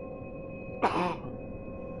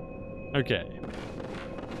 Okay.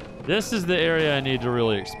 This is the area I need to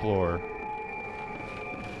really explore.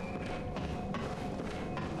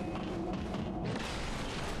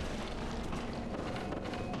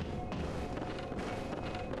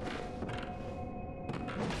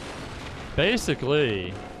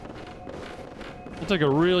 Basically, it's like a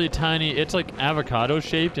really tiny, it's like avocado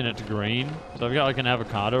shaped and it's green. So I've got like an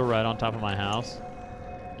avocado right on top of my house.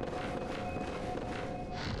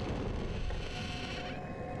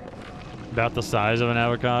 About the size of an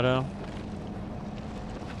avocado.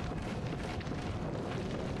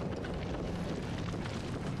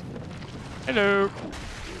 Hello.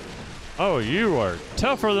 Oh, you are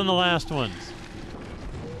tougher than the last ones.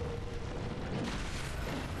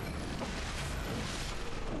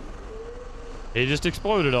 He just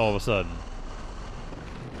exploded all of a sudden.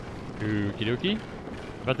 Okie dokie.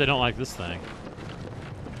 Bet they don't like this thing.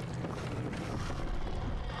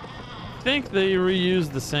 I think they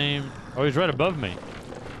reused the same... Oh, he's right above me.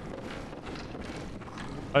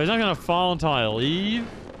 Oh, he's not gonna fall until I leave?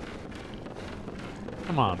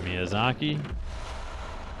 Come on, Miyazaki.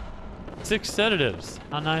 6 sedatives.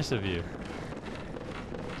 How nice of you.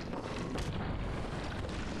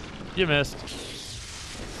 You missed.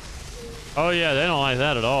 Oh yeah, they don't like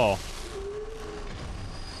that at all.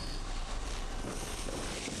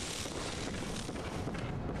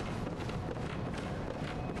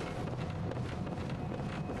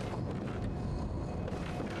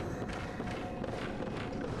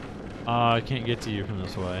 I can't get to you from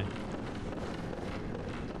this way.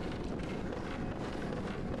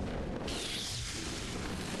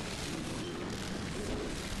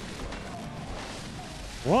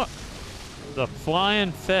 What? The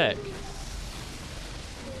flying feck.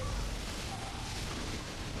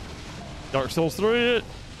 Dark Souls 3 it.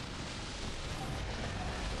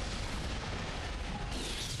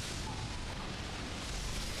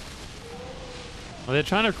 Are they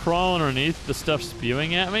trying to crawl underneath the stuff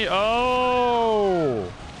spewing at me? Oh!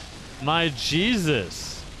 My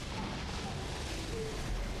Jesus.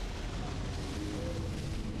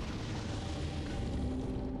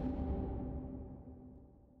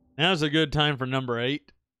 Now's a good time for number 8.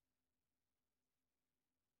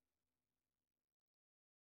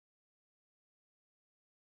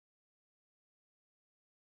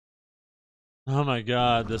 Oh my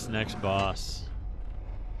god, this next boss.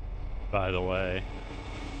 By the way.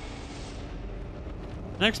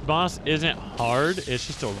 Next boss isn't hard, it's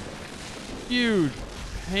just a huge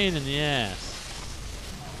pain in the ass.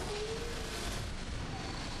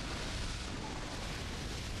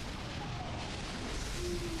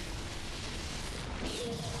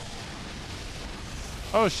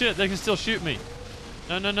 Oh shit, they can still shoot me.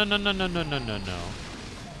 No, no, no, no, no, no, no, no, no, no.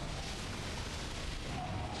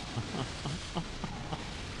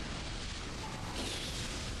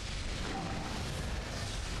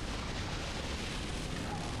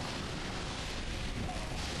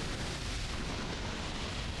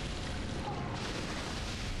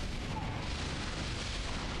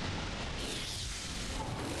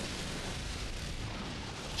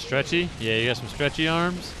 Stretchy? Yeah, you got some stretchy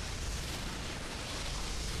arms?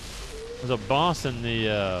 There's a boss in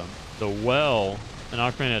the well in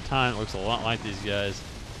Ocarina of Time that looks a lot like these guys.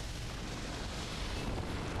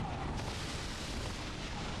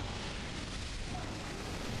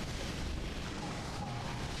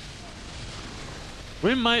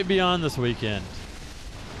 We might be on this weekend.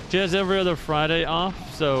 She has every other Friday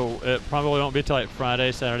off, so it probably won't be till like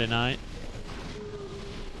Friday, Saturday night.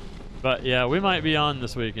 But yeah, we might be on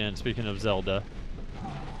this weekend, speaking of Zelda.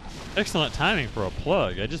 Excellent timing for a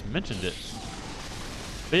plug. I just mentioned it.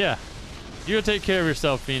 But yeah, you go take care of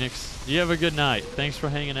yourself, Phoenix. You have a good night. Thanks for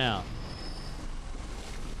hanging out.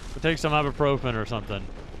 We'll take some ibuprofen or something.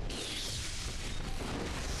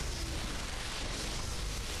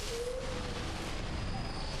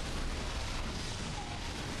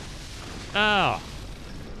 Ow.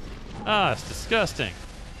 Ah, it's disgusting.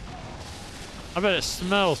 I bet it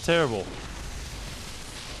smells terrible.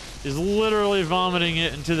 He's literally vomiting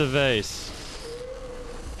it into the vase.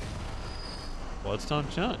 Bloodstone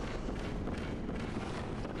chunk.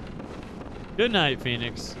 Good night,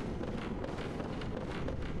 Phoenix.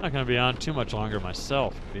 Not gonna be on too much longer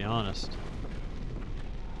myself, to be honest.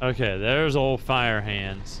 Okay, there's old Fire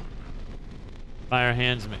Hands. Fire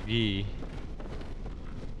Hands McGee.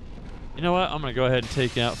 You know what? I'm gonna go ahead and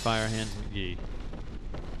take out Fire Hands McGee.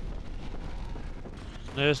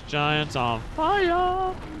 This giant's on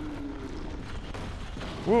fire!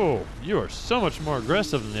 Whoa, you are so much more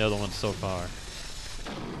aggressive than the other ones so far.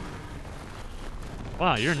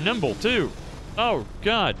 Wow, you're nimble too. Oh,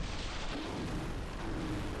 God.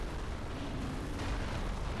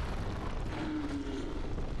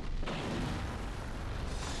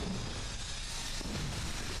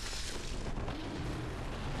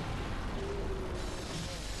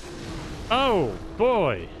 Oh,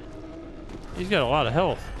 boy. He's got a lot of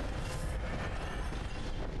health.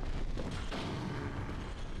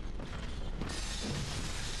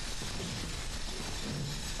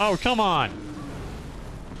 Oh, come on.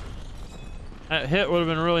 That hit would have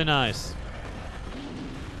been really nice.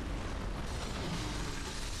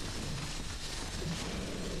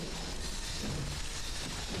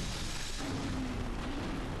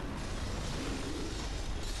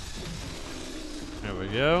 There we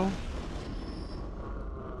go.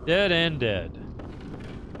 Dead and dead.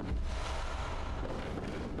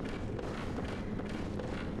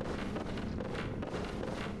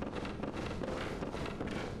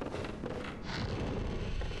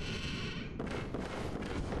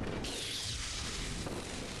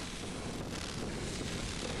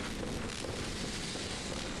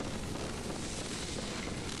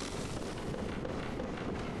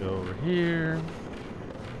 Go over here.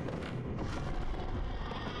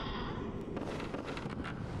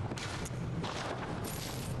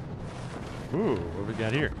 Ooh, what we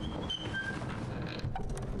got here?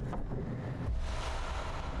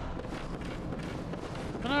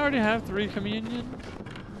 Don't I already have 3 communions?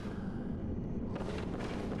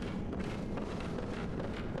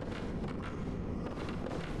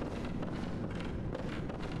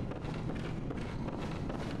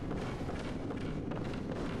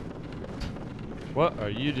 What are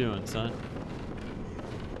you doing, son?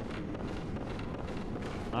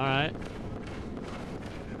 Alright.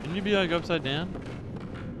 Can you be like upside down?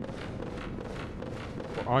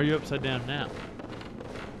 Or are you upside down now?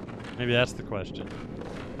 Maybe that's the question.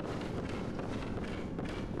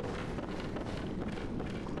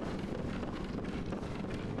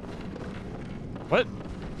 What?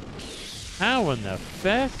 How in the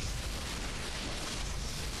feck?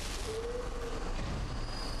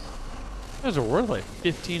 Those are worth like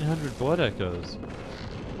 1,500 blood echoes.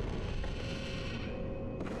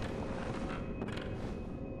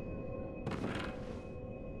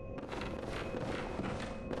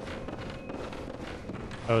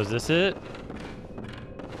 Oh, is this it?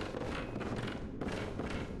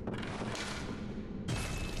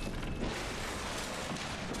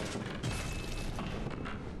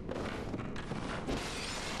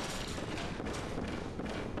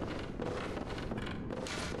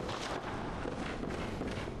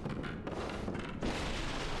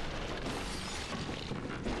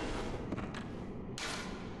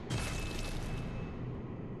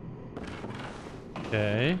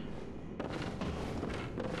 Okay.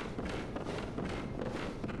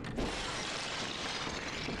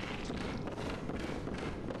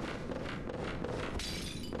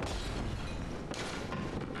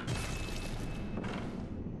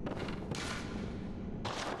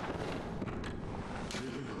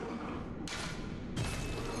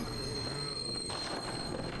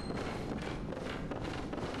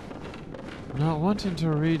 Not wanting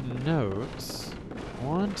to read notes,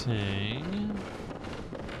 wanting...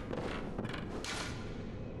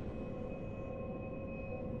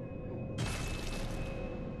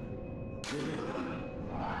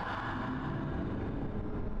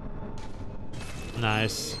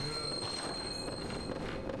 Nice.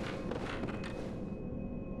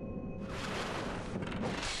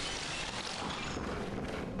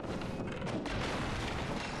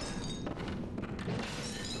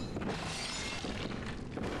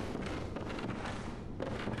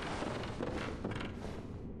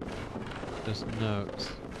 There's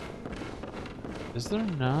notes. Is there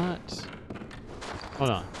not?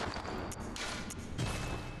 Hold on.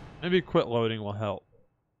 Maybe quit loading will help.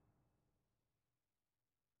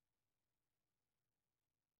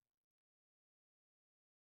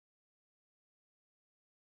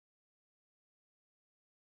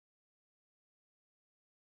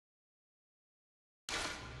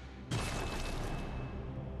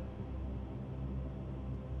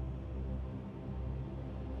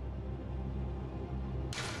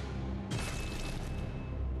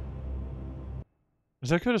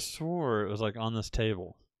 Because I could have swore it was like on this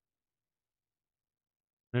table.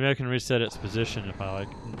 Maybe I can reset its position if I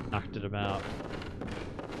like knocked it about.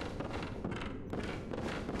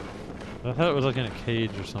 But I thought it was like in a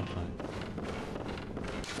cage or something.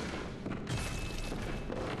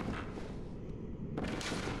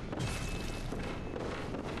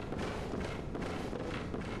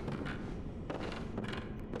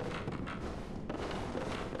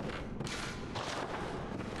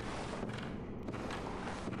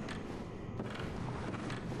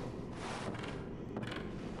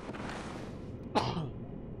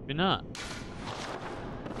 Maybe not.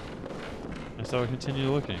 And so I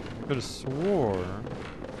continue looking. I could have swore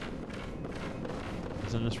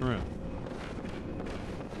it's in this room.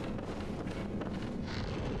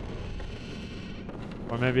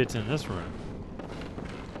 Or maybe it's in this room.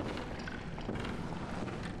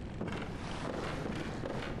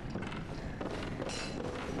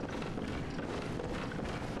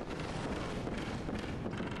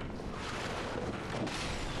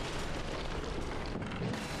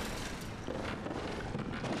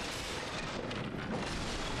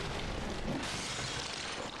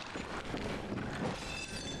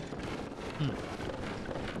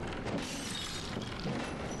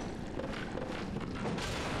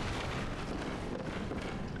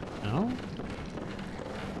 No?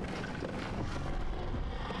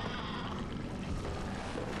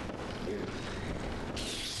 There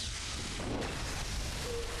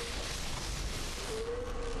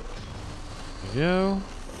we go.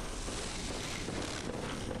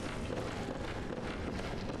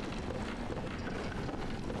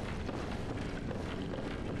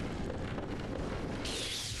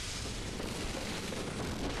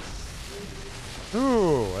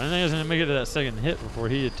 Ooh, I think I was gonna make it to that second hit before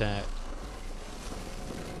he attacked.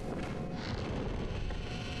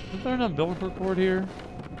 Is there an umbilical cord here?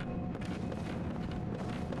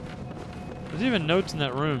 There's even notes in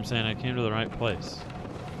that room saying I came to the right place.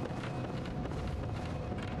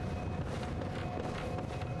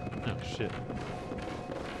 Oh shit.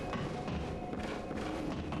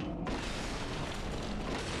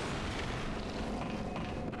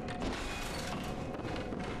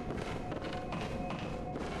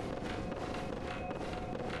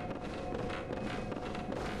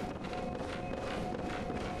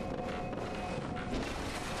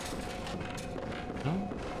 No?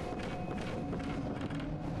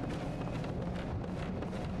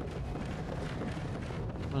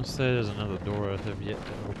 I'll say there's another door I have yet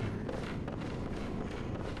to open.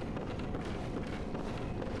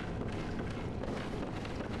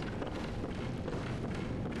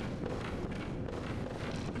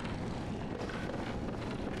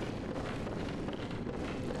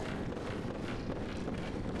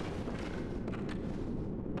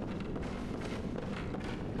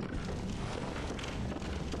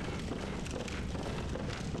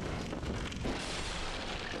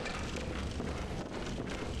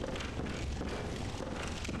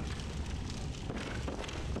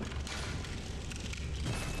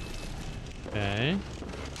 Okay.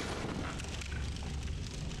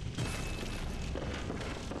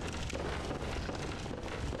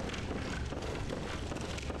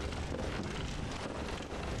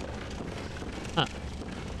 Huh.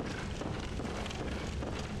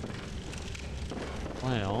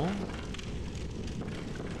 Well.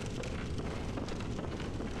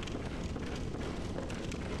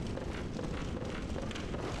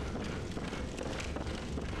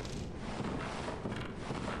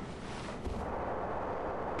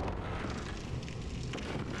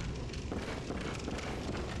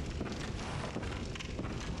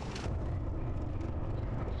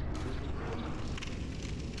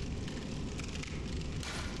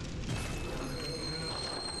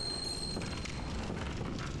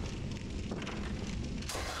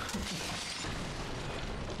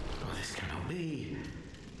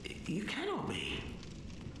 can't be.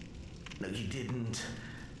 No, you didn't.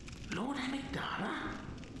 Lord Amygdala?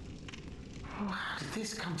 Oh, how did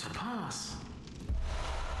this come to pass?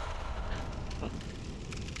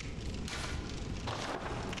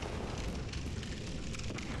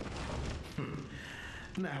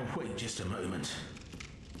 Now, wait just a moment.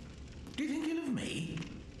 Do you think ill of me?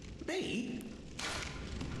 Me?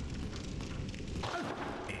 Oh,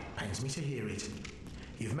 it pains me to hear it.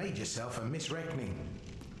 You've made yourself a misreckoning.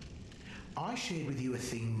 I shared with you a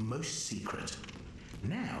thing most secret.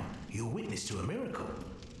 Now, you're witness to a miracle,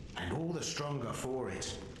 and all the stronger for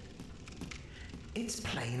it. It's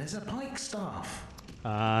plain as a pike staff.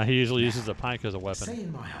 He usually uses a pike as a weapon. Say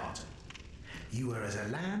in my heart, you were as a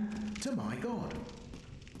lamb to my God.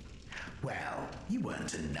 Well, you weren't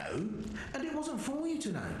to know, and it wasn't for you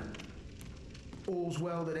to know. All's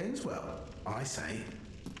well that ends well, I say.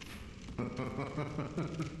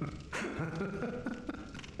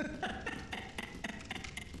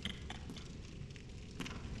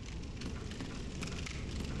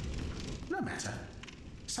 No matter.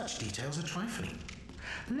 Such details are trifling.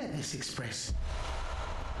 Let this express...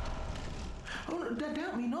 Oh,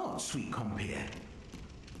 doubt me not, sweet compeer.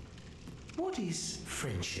 What is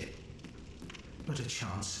friendship but a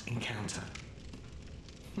chance encounter?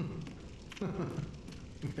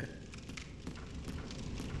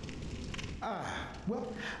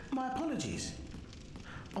 Well, my apologies.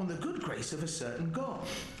 On the good grace of a certain god.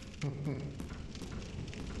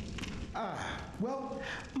 Well,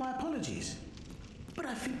 my apologies. But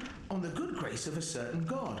I feel on the good grace of a certain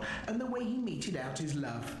god and the way he meted out his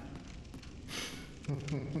love.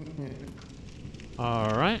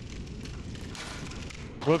 Alright.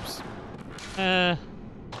 Whoops. I'm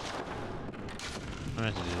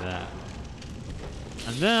gonna have to do that.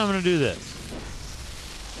 And then I'm gonna do this.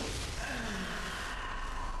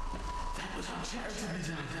 That was uncharitably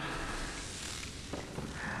done.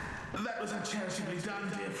 That was uncharitably done,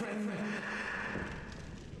 dear friend.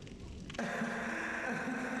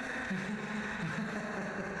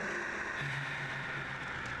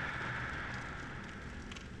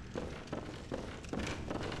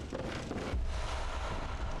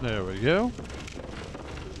 There we go.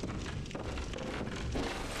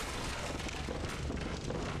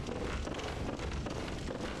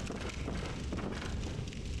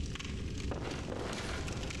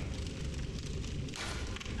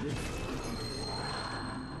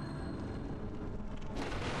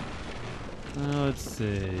 Let's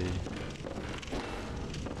see.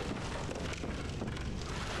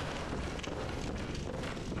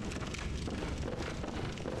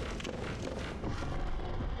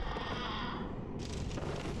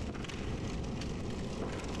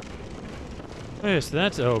 Okay, so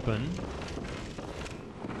that's open.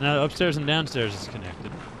 Now upstairs and downstairs is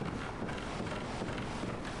connected.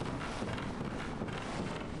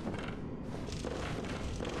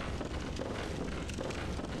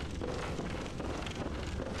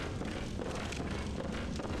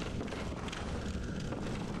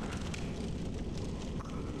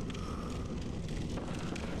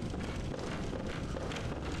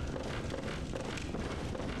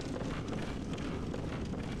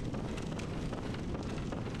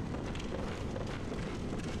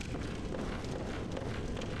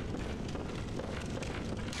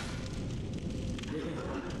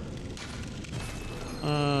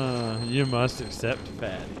 You must accept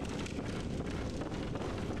fatty.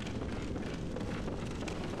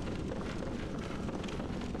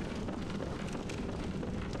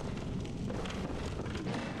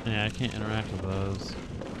 Yeah, I can't interact with those.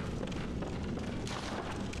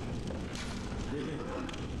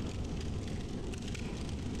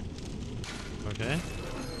 Okay.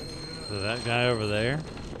 So that guy over there,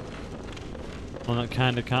 one that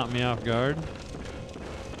kind of caught me off guard.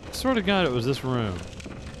 I swear to God, it was this room.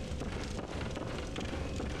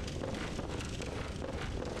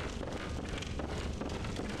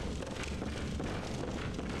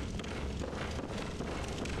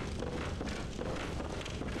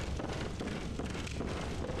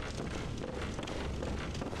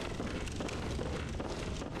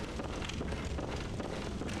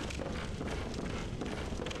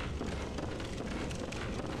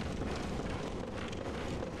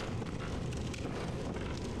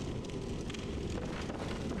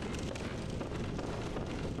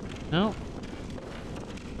 No.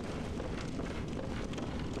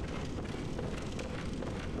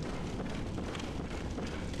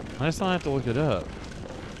 I still have to look it up.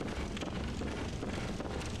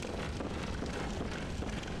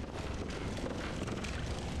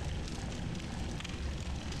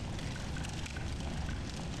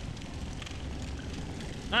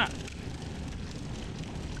 Ah.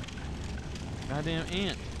 Goddamn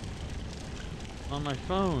ant. On my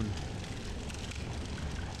phone.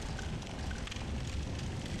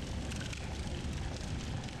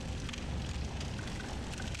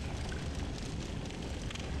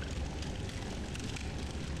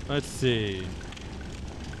 Let's see.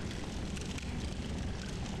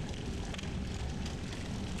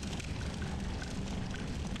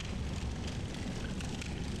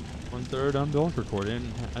 One-third, I'm done recording.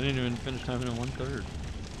 I didn't even finish typing in 1/3.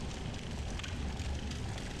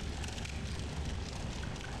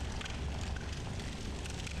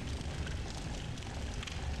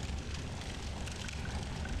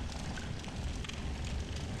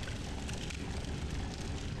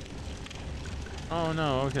 Oh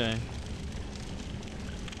no, okay.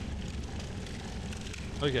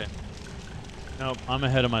 Okay. Nope, I'm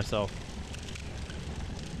ahead of myself.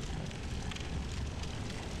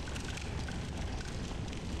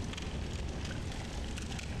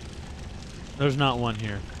 There's not one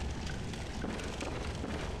here.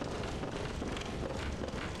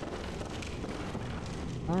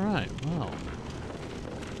 Alright, well.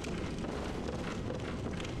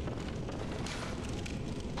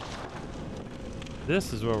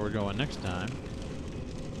 This is where we're going next time.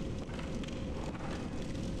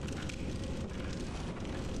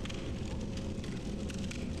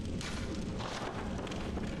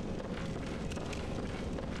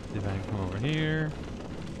 See if I can come over here.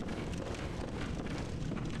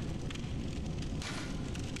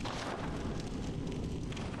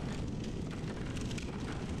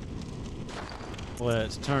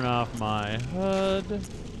 Let's turn off my HUD.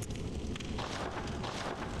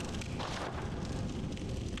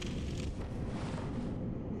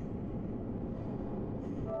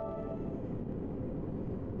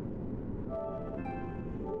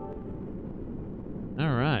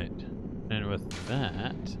 Alright. And with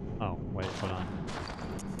that... Oh, wait, hold on.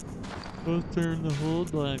 Let's turn the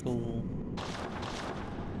HUD back on.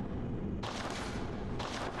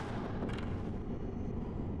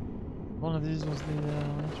 One of these was the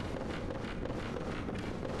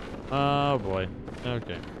oh boy.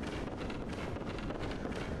 Okay.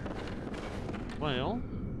 Well,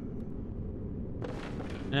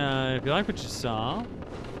 if you like what you saw,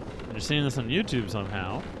 and you're seeing this on YouTube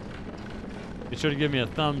somehow, be sure to give me a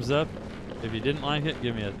thumbs up. If you didn't like it,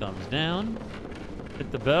 give me a thumbs down.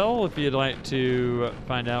 Hit the bell if you'd like to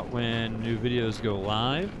find out when new videos go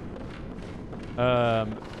live.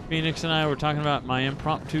 Phoenix and I were talking about my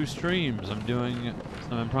impromptu streams. I'm doing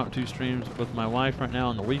some impromptu streams with my wife right now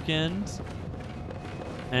on the weekends.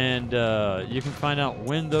 And you can find out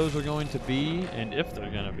when those are going to be and if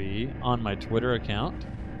they're going to be on my Twitter account.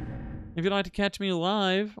 If you'd like to catch me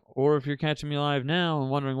live, or if you're catching me live now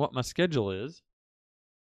and wondering what my schedule is,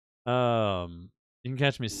 you can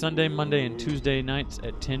catch me Sunday, Monday, and Tuesday nights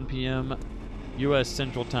at 10 p.m. U.S.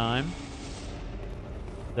 Central Time.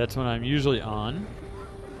 That's when I'm usually on.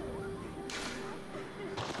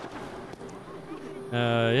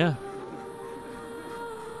 Yeah.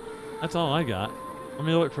 That's all I got. Let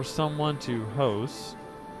me look for someone to host.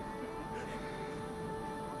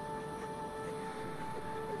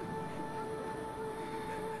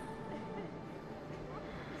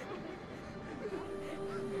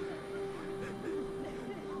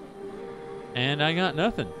 And I got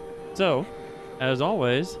nothing. So, as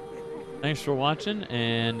always, thanks for watching,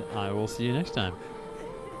 and I will see you next time.